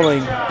strong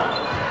feeling.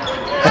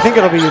 I think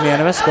it'll be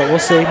unanimous, but we'll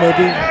see.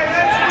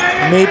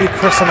 Maybe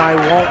Chris and I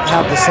won't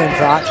have the same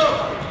thought,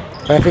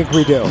 but I think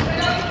we do.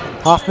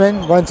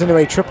 Hoffman runs into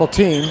a triple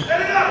team.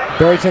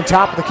 Barrington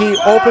top of the key,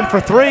 open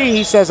for 3.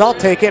 He says, I'll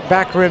take it.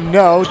 Back rim,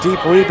 no.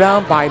 Deep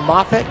rebound by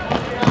Moffitt.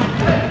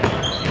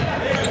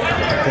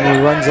 And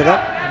he runs it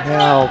up.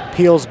 Now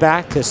peels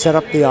back to set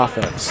up the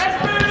offense.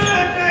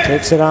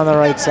 Takes it on the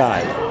right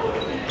side.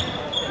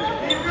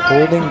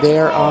 Holding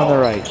there on the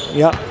right.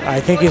 Yep, I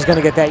think he's going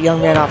to get that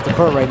young man off the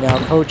court right now.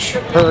 Coach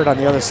Hurd on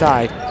the other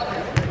side.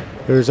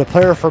 There's a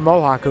player for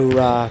Mohawk who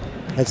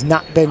has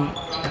not been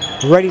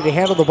ready to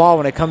handle the ball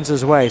when it comes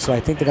his way, so I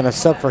think they're going to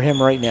sub for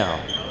him right now.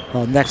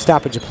 Well, next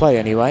stoppage of play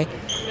anyway.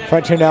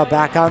 Frontier now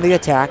back on the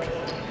attack.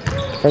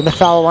 From the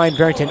foul line,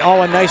 Barrington.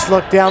 Oh, a nice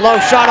look down low.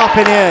 Shot up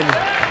and in.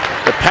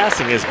 The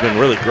passing has been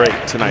really great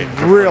tonight.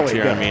 Really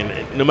good. I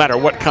mean, no matter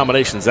what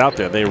combinations out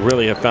there, they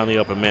really have found the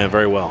open man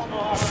very well.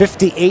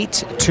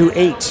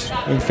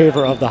 58-8 in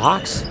favor of the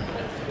Hawks.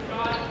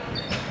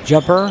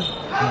 Jumper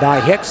by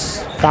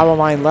Hicks. Foul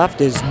line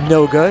left is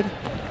no good.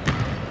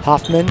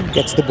 Hoffman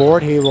gets the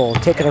board. He will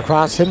take it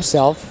across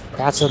himself.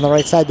 Pass on the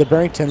right side to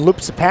Barrington.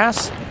 Loops the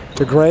pass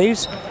to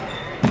Graves.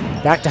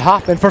 Back to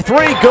Hoffman for 3.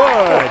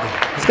 Good.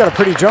 He's got a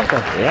pretty jumper.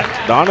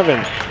 Yeah,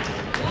 Donovan,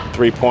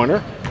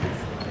 3-pointer.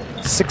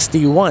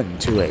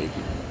 61-8.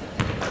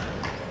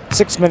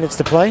 6 minutes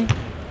to play.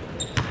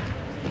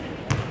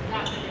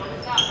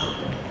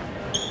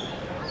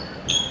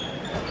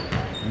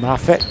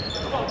 Moffitt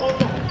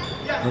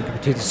looking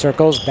between the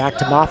circles, back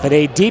to Moffitt.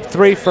 A deep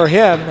 3 for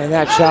him, and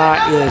that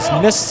shot is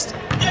missed.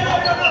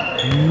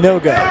 No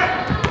good.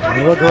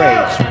 Noah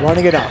Graves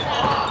running it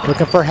up,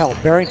 looking for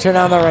help. Barrington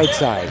on the right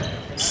side.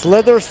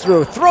 Slithers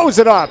through, throws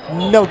it up,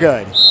 no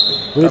good.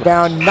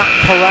 Rebound not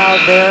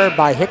corralled there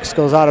by Hicks,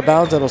 goes out of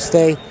bounds. It'll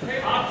stay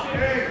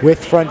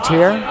with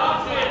Frontier.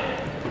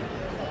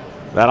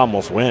 That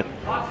almost went.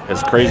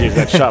 As crazy as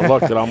that shot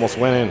looked, it almost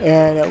went in.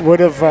 And it would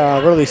have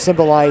really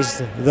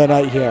symbolized the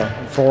night here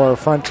for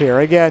Frontier.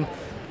 Again,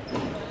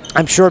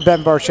 I'm sure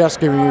Ben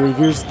Barchewski, when he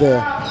reviews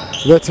the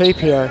tape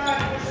here,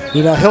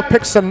 you know, he'll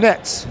pick some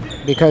nits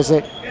because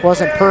it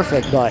wasn't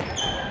perfect, but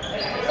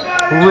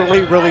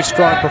really, really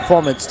strong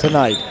performance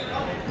tonight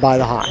by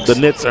the Hawks. The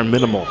nits are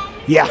minimal.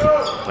 Yeah.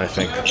 I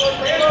think.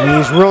 And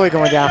he's really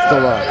going to have to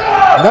look.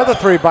 Another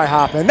 3 by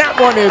Hoffman. That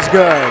one is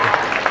good.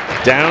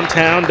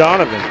 Downtown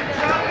Donovan.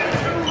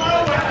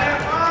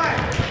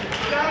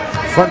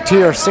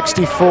 Frontier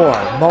 64,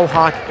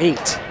 Mohawk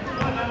 8.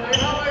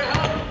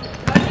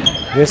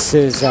 This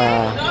is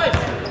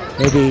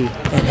maybe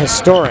an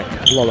historic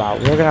blowout.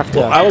 We're gonna have to.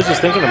 Well, I was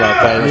just thinking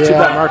about that. It's too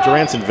bad Mark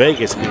Durant's in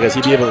Vegas because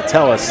he'd be able to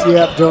tell us.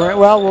 Yep, Durant.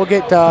 Well, we'll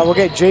get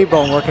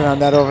J-Bone working on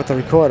that over at the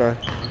recorder,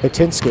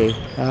 Batinsky.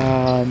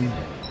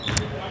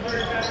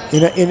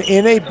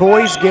 In a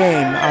boys'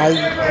 game,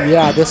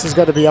 this is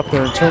going to be up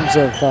there in terms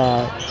of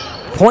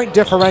point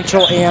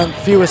differential and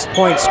fewest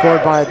points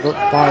scored by the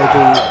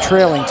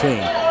trailing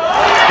team.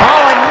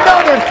 Oh,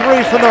 another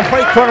 3 from the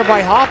right corner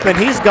by Hoffman.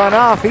 He's gone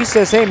off. He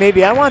says, hey,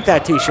 maybe I want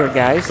that T-shirt,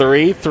 guys.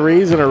 3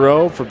 threes in a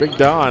row for Big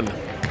Don.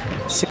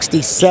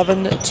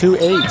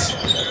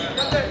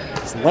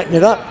 67-8. He's lighting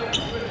it up.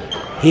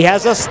 He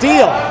has a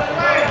steal.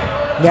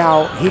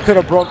 Now, he could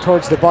have broke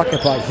towards the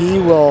bucket, but he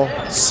will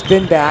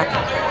spin back,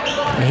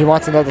 and he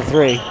wants another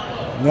 3.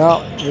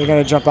 No, you're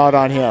going to jump out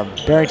on him.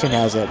 Barrington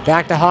has it.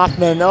 Back to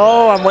Hoffman.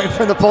 Oh, I'm waiting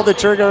for him to pull the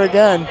trigger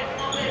again.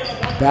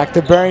 Back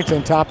to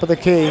Barrington, top of the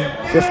key.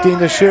 15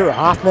 to shoot.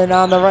 Hoffman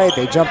on the right.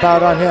 They jump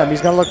out on him. He's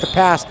going to look to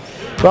pass.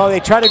 Well, they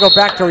try to go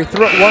back to, he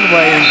threw it one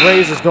way, and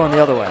Graves is going the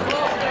other way.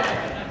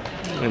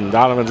 And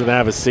Donovan's going to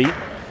have a seat.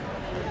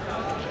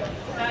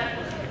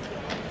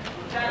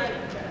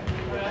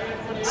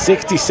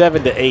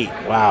 67-8.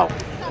 Wow.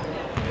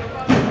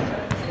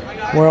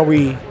 Well,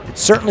 we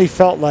certainly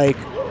felt like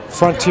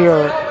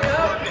Frontier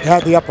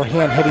had the upper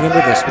hand heading into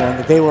this one,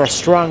 that they were a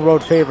strong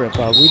road favorite,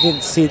 but we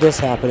didn't see this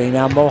happening.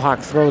 Now Mohawk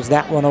throws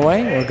that one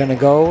away. We're going to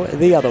go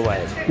the other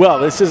way. Well,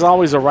 this is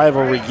always a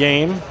rivalry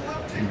game,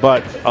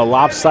 but a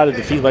lopsided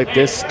defeat like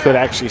this could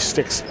actually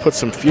put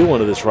some fuel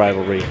into this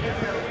rivalry.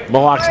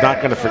 Mohawk's not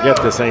going to forget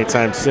this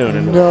anytime soon.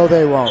 And no,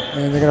 they won't.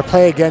 And they're going to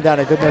play again down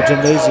at Goodnow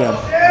Gymnasium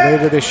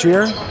later this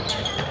year.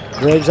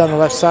 Graves on the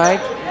left side.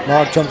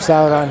 Mohawk jumps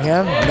out on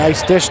him.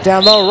 Nice dish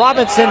down low.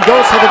 Robinson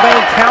goes for the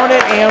bank, count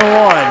it, and 1.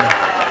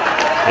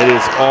 It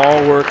is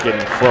all working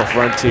for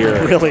Frontier.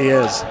 It really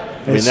is.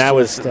 I mean, that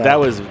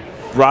was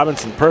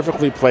Robinson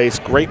perfectly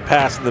placed. Great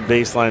pass in the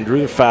baseline,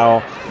 drew the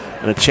foul,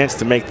 and a chance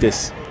to make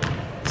this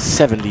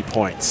 70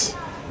 points.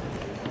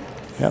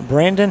 Yeah,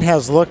 Brandon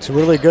has looked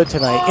really good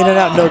tonight. In and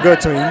out, no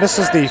good. So he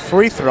misses the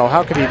free throw.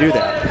 How could he do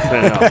that?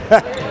 I know.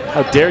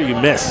 How dare you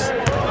miss?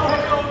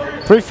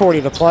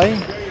 3:40 to play.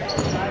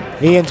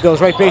 Ian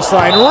goes right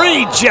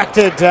baseline,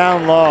 rejected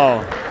down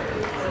low.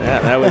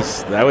 Yeah, that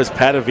was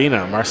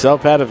Padavina, Marcel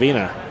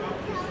Padavina.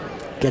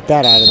 Get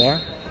that out of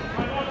there.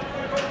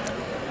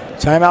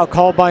 Timeout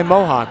called by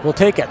Mohawk. We'll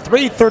take it.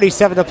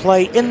 3:37 to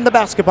play in the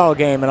basketball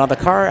game, and on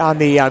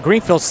the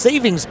Greenfield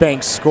Savings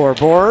Bank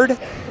scoreboard,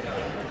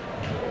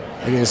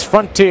 it is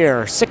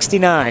Frontier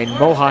 69,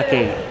 Mohawk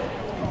 8.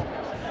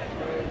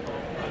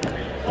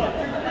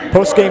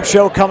 Post-game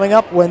show coming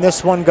up when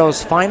this one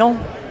goes final.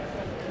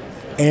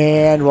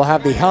 And we'll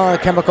have the Helena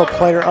Chemical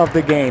player of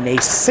the game. A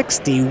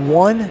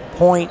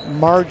 61-point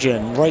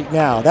margin right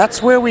now.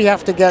 That's where we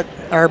have to get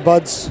our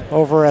buds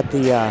over at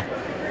the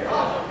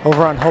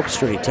over on Hope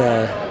Street.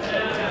 I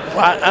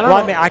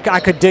mean, I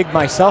could dig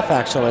myself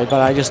actually, but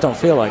I just don't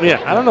feel like it.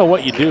 Yeah, I don't know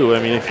what you do. I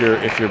mean, if you're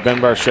Ben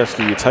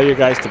Barshevsky, you tell your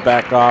guys to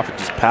back off and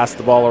just pass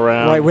the ball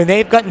around. Right. When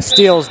they've gotten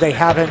steals, they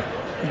haven't.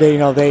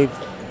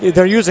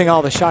 They're using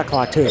all the shot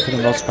clock too for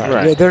the most part.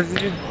 Right.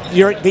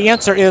 The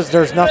answer is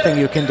there's nothing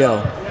you can do.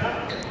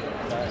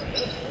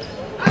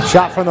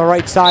 Shot from the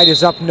right side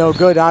is up, no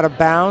good, out of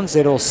bounds.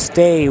 It'll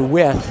stay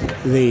with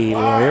the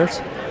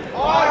Warriors.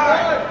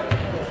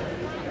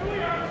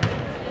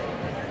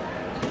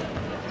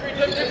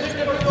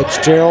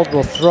 Fitzgerald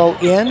will throw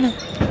in.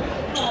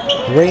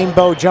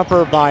 Rainbow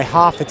jumper by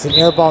Hoff. It's an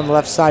air ball on the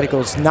left side. It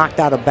goes knocked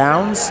out of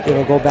bounds.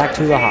 It'll go back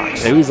to the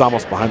Hawks. He was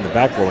almost behind the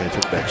backboard when he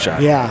took that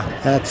shot. Yeah,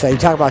 that's you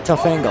talk about a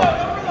tough angle.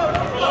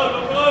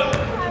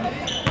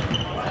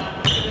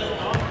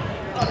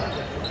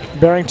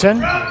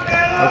 Barrington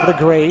over to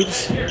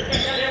Graves.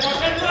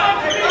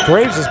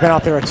 Graves has been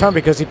out there a ton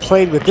because he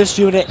played with this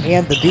unit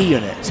and the B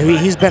unit. So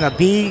he's been a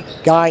B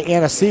guy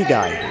and a C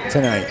guy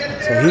tonight.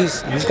 So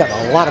he's got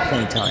a lot of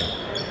playing time.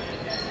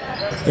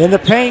 In the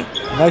paint,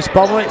 nice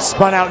bubble.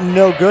 Spun out,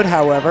 no good,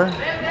 however.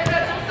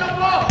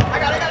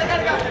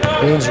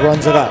 Baines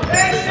runs it up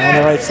on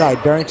the right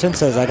side. Barrington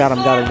says, I got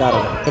him.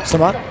 Picks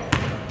him up.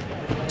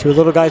 Two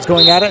little guys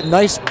going at it.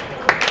 Nice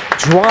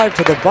drive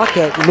to the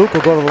bucket. Luke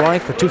will go to the line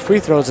for 2 free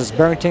throws as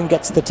Barrington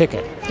gets the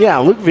ticket. Yeah,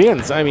 Luke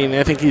Vians, I mean,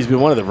 I think he's been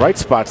one of the bright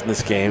spots in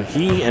this game.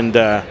 He and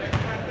I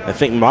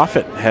think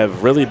Moffitt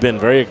have really been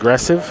very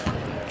aggressive,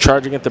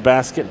 charging at the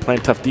basket and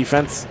playing tough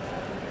defense.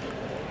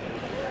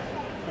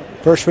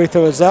 First free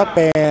throw is up,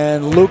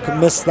 and Luke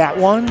missed that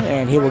one,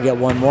 and he will get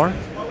one more.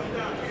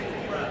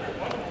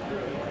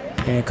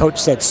 And coach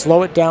said,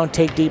 slow it down,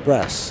 take deep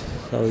breaths.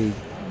 So he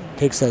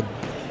takes a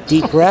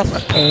deep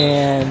breath,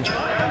 and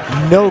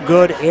no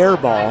good air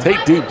ball.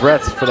 Take deep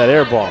breaths for that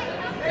air ball.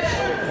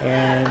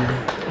 And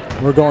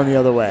we're going the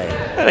other way.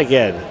 And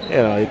again, you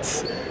know,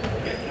 it's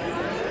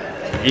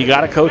you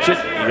got to coach it.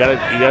 You got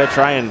to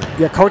try and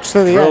coach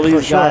to the drill end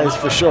these guys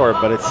for sure.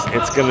 But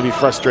it's going to be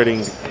frustrating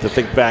to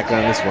think back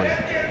on this one.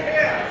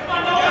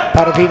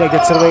 Padavina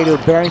gets it away to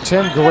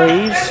Barrington.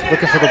 Graves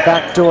looking for the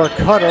backdoor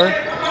cutter.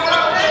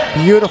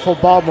 Beautiful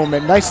ball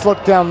movement. Nice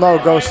look down low.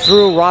 Goes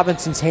through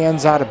Robinson's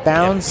hands out of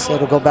bounds.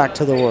 It'll go back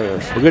to the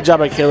Warriors. Well, good job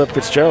by Caleb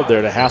Fitzgerald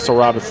there to hassle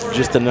Robinson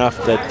just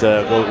enough that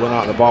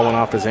the ball went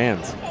off his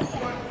hands.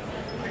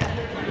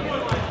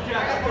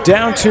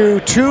 Down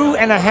to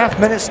 2.5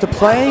 minutes to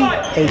play.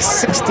 A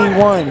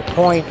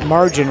 61-point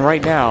margin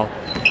right now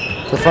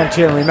for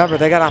Frontier. And remember,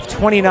 they got off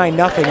 29-0 in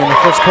the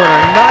first quarter.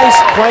 Nice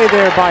play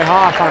there by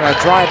Hoff on a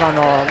drive on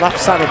the left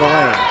side of the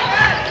lane.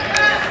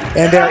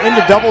 And they're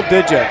into double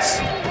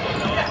digits.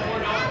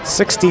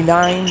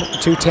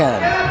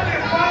 69-10.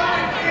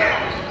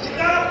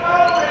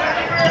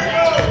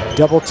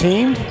 Double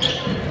teamed.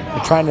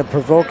 They're trying to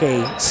provoke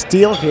a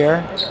steal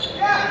here.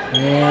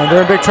 And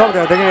they're in big trouble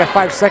there. They're going to get a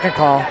 5-second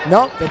call.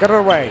 Nope, they got it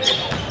away.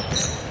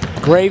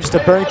 Graves to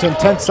Barrington,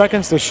 10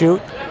 seconds to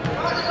shoot.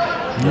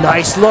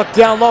 Nice look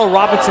down low.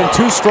 Robinson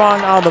too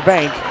strong on the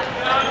bank.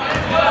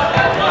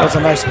 That was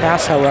a nice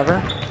pass,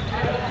 however.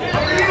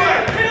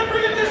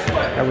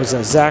 That was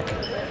a Zach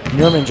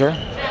Nurminger.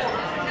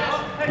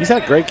 He's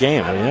had a great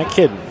game. I mean, that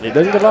kid, it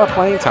doesn't get a lot of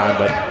playing time,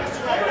 but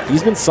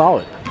he's been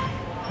solid.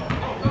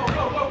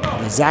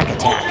 The Zach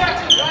attack.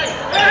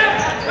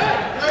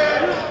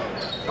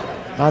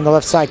 On the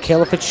left side,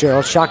 Caleb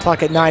Fitzgerald. Shot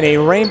clock at 9. A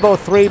rainbow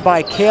three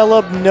by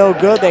Caleb, no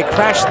good. They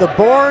crashed the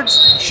boards.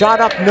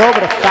 Shot up, no,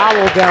 but a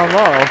foul down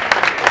low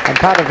on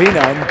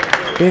Padavina. And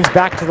Beans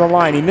back to the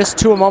line. He missed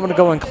 2 a moment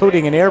ago,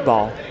 including an air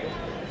ball.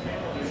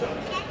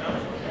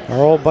 Our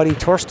old buddy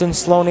Torsten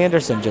Sloan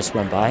Anderson just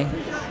went by. Is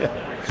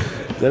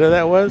that who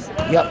that was?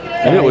 Yep.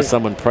 I knew it was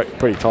someone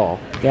pretty tall.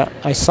 Yeah,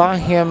 I saw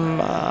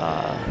him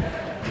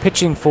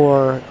pitching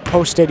for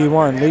Post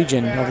 81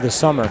 Legion over the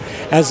summer.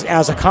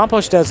 As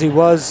accomplished as he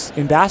was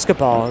in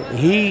basketball,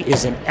 he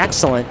is an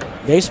excellent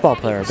baseball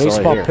player,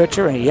 baseball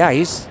pitcher, and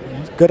he's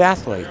a good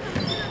athlete.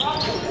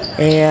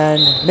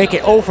 And make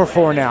it 0 for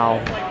 4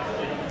 now.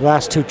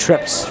 Last 2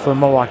 trips for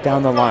Mohawk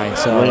down the line.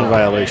 So lane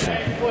violation.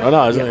 Oh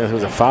no, it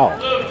was a foul.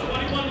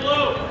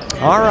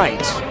 All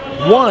right,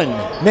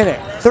 1 minute,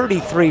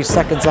 33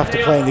 seconds left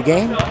to play in the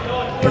game.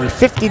 A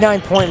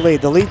 59-point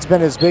lead. The lead's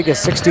been as big as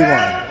 61.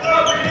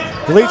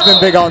 The lead's been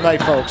big all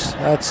night, folks.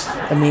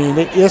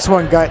 This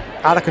one got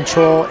out of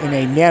control in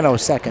a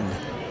nanosecond.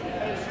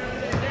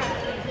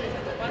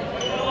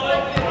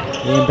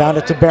 He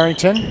inbounded to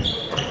Barrington.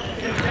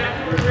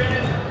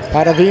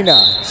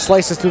 Padavina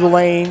slices through the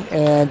lane,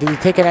 and did he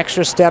take an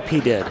extra step? He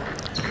did.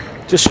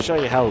 Just to show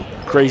you how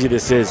crazy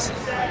this is,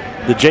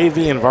 the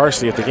JV and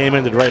varsity, if the game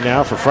ended right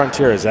now, for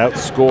Frontier has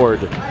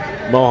outscored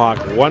Mohawk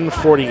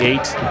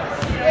 148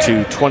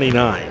 to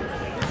 29.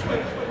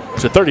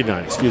 To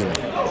 39, excuse me.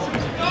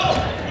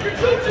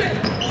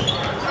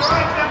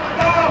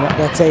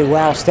 That's a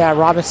wow stat.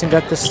 Robinson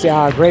got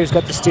the Graves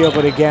got the steal,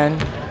 but again,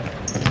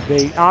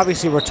 they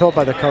obviously were told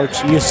by the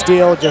coach, you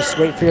steal, just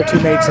wait for your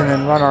teammates and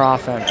then run our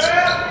offense.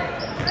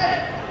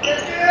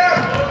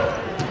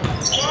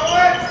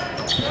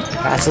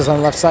 Passes on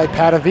the left side.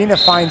 Padavina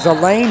finds a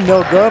lane,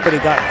 no good, but he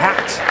got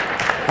hacked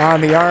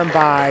on the arm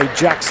by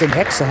Jackson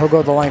Hicks, so he'll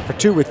go to the line for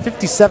 2 with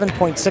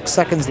 57.6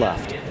 seconds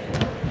left.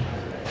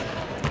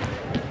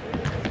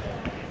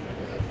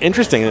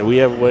 Interesting that we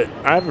have what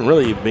I haven't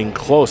really been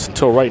close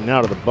until right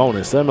now to the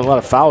bonus. There have been a lot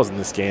of fouls in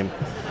this game.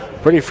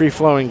 Pretty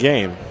free-flowing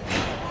game.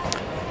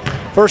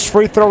 First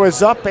free throw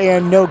is up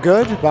and no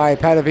good by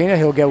Padavina.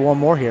 He'll get one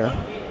more here.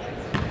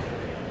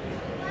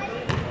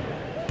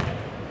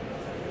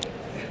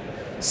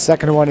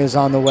 Second one is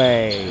on the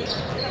way.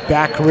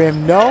 Back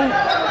rim, no.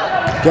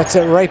 Gets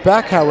it right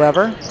back,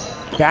 however.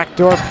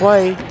 Backdoor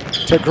play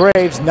to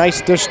Graves.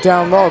 Nice dish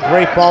down low.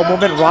 Great ball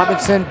movement.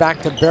 Robinson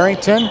back to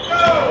Barrington.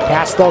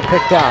 Pass though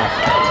picked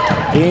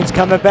off. Dean's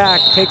coming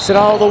back. Takes it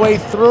all the way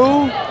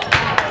through.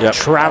 Yep.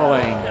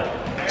 Traveling.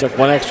 Took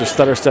one extra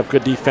stutter step.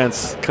 Good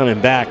defense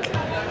coming back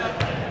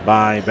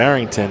by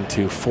Barrington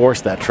to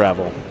force that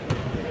travel.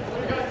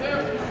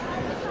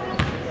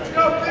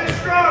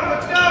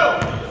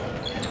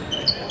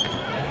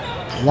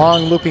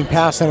 Long looping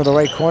pass into the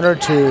right corner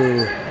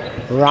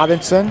to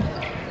Robinson.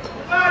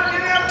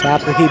 Top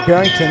of the key,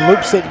 Barrington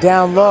loops it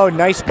down low.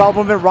 Nice ball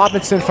movement.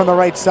 Robinson from the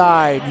right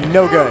side.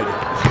 No good.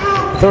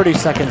 30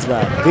 seconds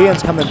left.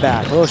 Dean's coming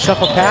back. A little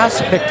shuffle pass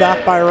picked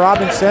off by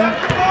Robinson.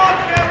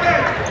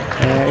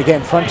 And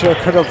again, Frontier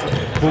could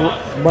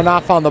have went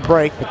off on the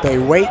break, but they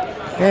wait,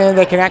 and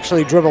they can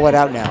actually dribble it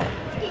out now.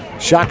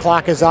 Shot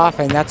clock is off,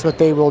 and that's what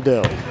they will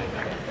do.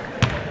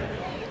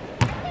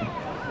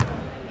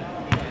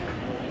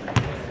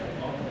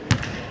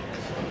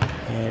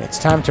 And it's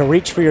time to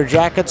reach for your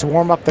jackets,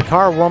 warm up the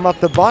car, warm up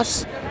the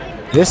bus.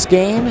 This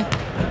game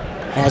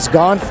has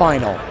gone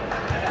final.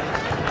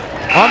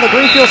 On the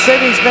Greenfield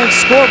Savings Bank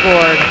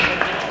scoreboard,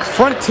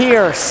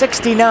 Frontier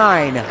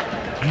 69,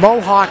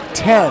 Mohawk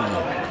 10.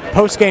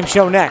 Post-game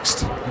show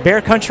next.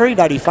 Bear Country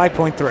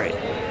 95.3.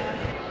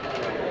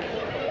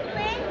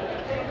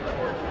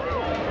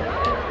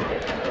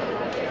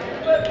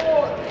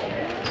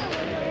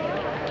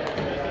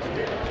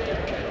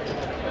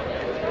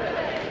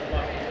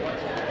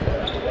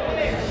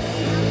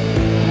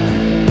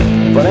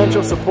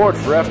 Financial support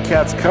for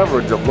FCAT's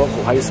coverage of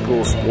local high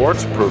school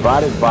sports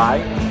provided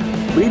by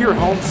Leader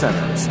Home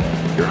Centers,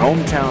 your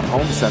hometown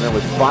home center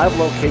with 5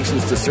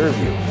 locations to serve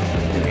you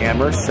in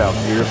Amherst, South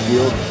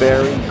Deerfield,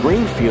 Barrie,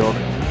 Greenfield,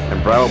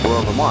 and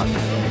Brattleboro, Vermont,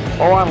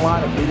 or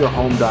online at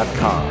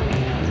leaderhome.com.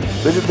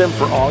 Visit them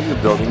for all your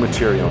building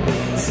material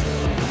needs.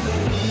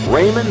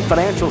 Raymond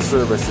Financial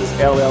Services,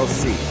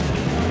 LLC.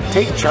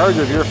 Take charge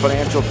of your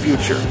financial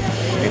future.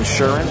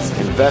 Insurance,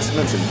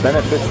 investments, and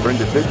benefits for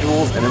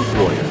individuals and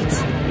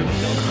employers.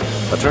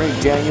 Attorney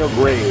Daniel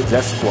Graves,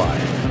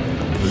 Esquire.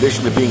 In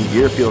addition to being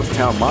Deerfield's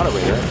town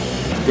moderator,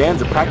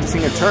 Dan's a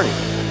practicing attorney.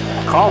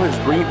 Call his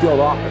Greenfield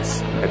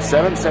office at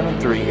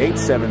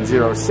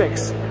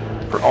 773-8706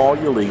 for all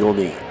your legal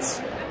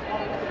needs.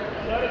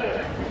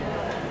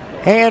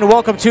 And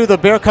welcome to the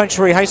Bear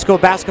Country High School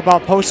Basketball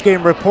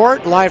Postgame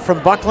Report. Live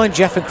from Buckland,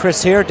 Jeff and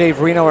Chris here.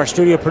 Dave Reno, our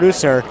studio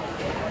producer.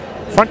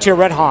 Frontier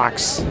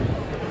Redhawks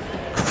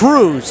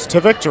cruise to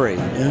victory.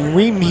 And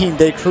we mean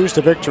they cruise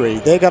to victory.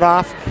 They got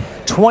off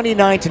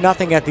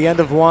 29-0 at the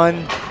end of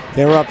one.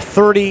 They were up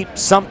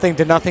 30-something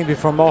to nothing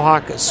before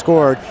Mohawk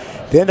scored.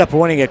 They end up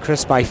winning it,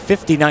 Chris, by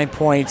 59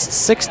 points,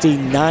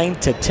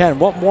 69-10.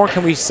 What more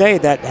can we say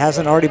that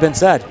hasn't already been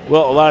said?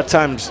 Well, a lot of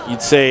times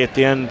you'd say at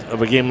the end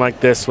of a game like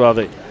this, well,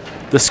 the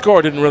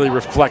score didn't really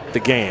reflect the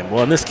game.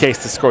 Well, in this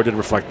case, the score did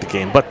reflect the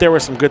game. But there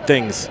were some good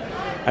things,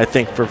 I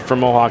think, for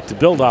Mohawk to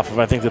build off of.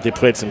 I think that they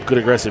played some good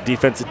aggressive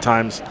defense at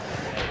times.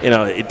 You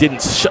know, it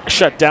didn't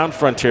shut down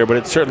Frontier, but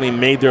it certainly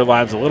made their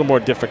lives a little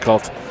more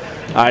difficult.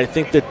 I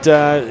think that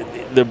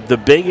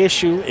the big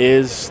issue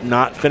is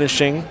not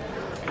finishing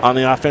on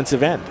the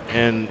offensive end.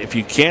 And if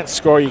you can't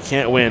score, you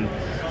can't win.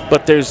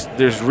 But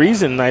there's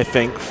reason, I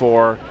think,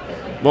 for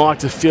Mohawk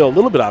to feel a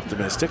little bit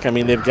optimistic. I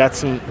mean, they've got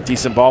some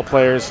decent ball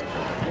players.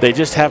 They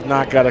just have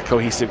not got a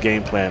cohesive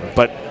game plan.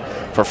 But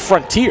for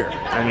Frontier,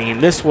 I mean,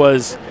 this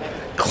was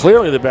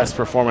clearly the best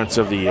performance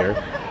of the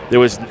year. There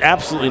was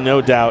absolutely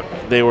no doubt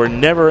they were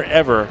never,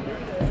 ever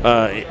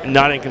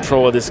not in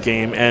control of this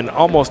game. And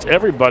almost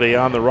everybody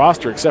on the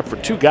roster, except for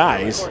 2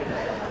 guys,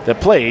 that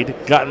played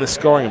got in the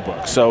scoring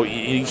book. So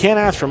you can't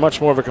ask for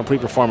much more of a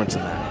complete performance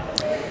than that.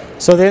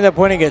 So they ended up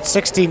winning it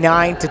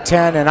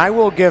 69-10, and I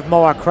will give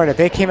Mohawk credit.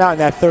 They came out in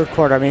that third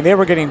quarter. I mean, they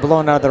were getting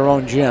blown out of their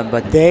own gym,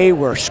 but they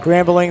were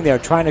scrambling. They were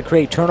trying to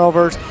create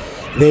turnovers.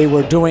 They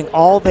were doing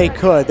all they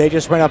could. They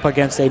just went up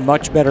against a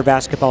much better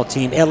basketball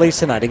team, at least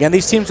tonight. Again,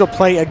 these teams will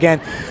play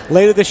again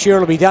later this year.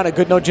 It'll be down at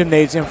Goodnoe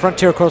Gymnasium.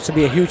 Frontier, of course, will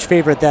be a huge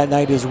favorite that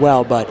night as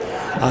well, but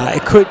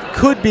it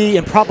could be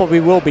and probably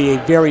will be a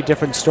very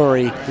different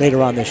story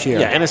later on this year.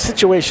 Yeah, in a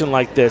situation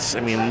like this, I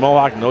mean,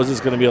 Mohawk knows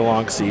it's going to be a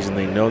long season.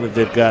 They know that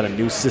they've got a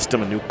new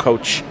system, a new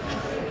coach,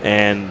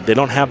 and they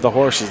don't have the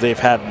horses they've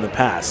had in the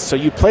past. So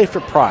you play for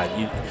pride.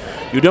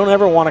 You don't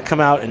ever want to come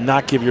out and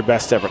not give your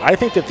best effort. I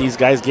think that these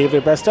guys gave their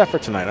best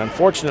effort tonight.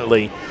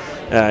 Unfortunately,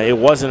 it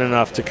wasn't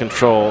enough to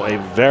control a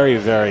very,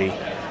 very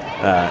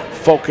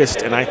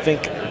focused and I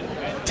think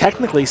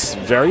technically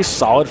very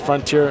solid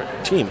Frontier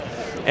team.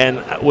 And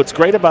what's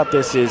great about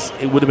this is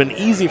it would have been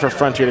easy for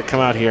Frontier to come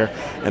out here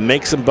and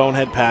make some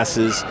bonehead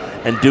passes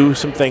and do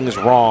some things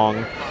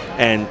wrong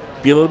and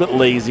be a little bit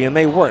lazy, and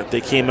they weren't.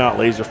 They came out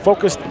laser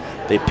focused.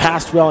 They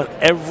passed well in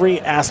every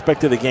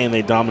aspect of the game.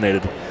 They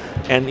dominated.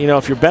 And, you know,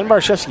 if you're Ben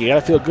Barshevsky, you got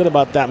to feel good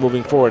about that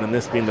moving forward. And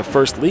this being the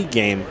first league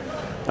game,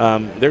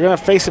 they're going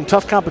to face some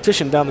tough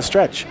competition down the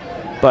stretch.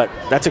 But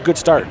that's a good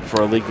start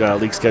for a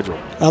league schedule.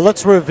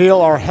 Let's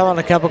reveal our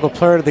Helena Chemical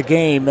player of the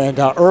game. And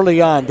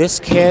early on, this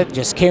kid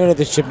just came into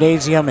this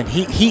gymnasium, and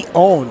he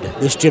owned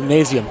this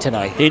gymnasium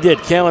tonight. He did.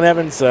 Kalen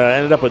Evans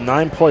ended up with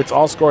 9 points,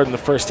 all scored in the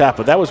first half.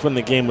 But that was when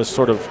the game was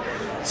sort of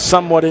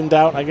somewhat in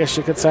doubt, I guess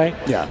you could say.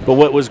 Yeah. But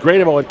what was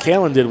great about what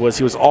Kalen did was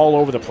he was all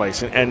over the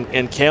place. And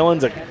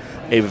Kalen's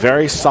a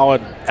very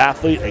solid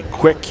athlete, a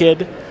quick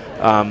kid.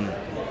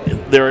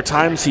 There are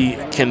times he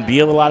can be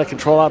a little out of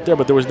control out there,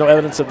 but there was no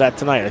evidence of that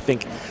tonight. I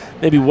think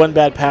maybe one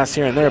bad pass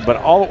here and there, but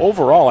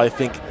overall, I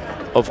think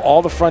of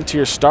all the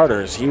Frontier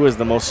starters, he was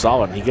the most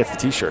solid, and he gets the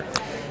T-shirt.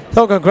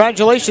 So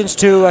congratulations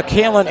to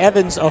Kalen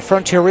Evans of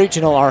Frontier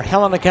Regional, our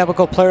Helena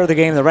Chemical player of the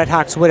game. The Red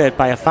Hawks win it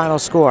by a final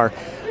score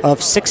of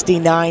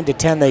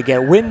 69-10. They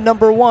get win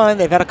number 1.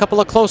 They've had a couple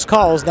of close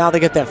calls. Now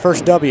they get that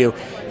first W,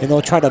 and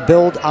they'll try to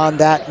build on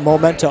that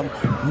momentum.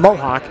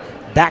 Mohawk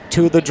back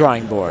to the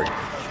drawing board.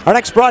 Our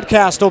next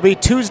broadcast will be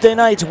Tuesday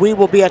night. We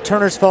will be at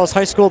Turners Falls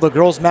High School. The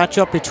girls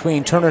matchup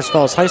between Turners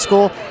Falls High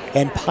School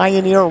and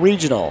Pioneer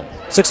Regional.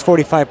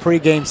 6:45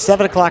 pregame,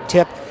 7 o'clock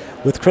tip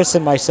with Chris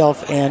and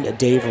myself and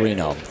Dave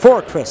Reno.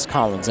 For Chris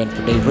Collins and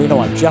for Dave Reno,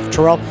 I'm Jeff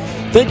Terrell.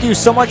 Thank you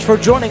so much for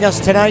joining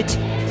us tonight.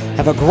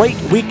 Have a great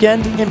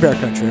weekend in Bear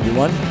Country,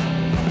 everyone.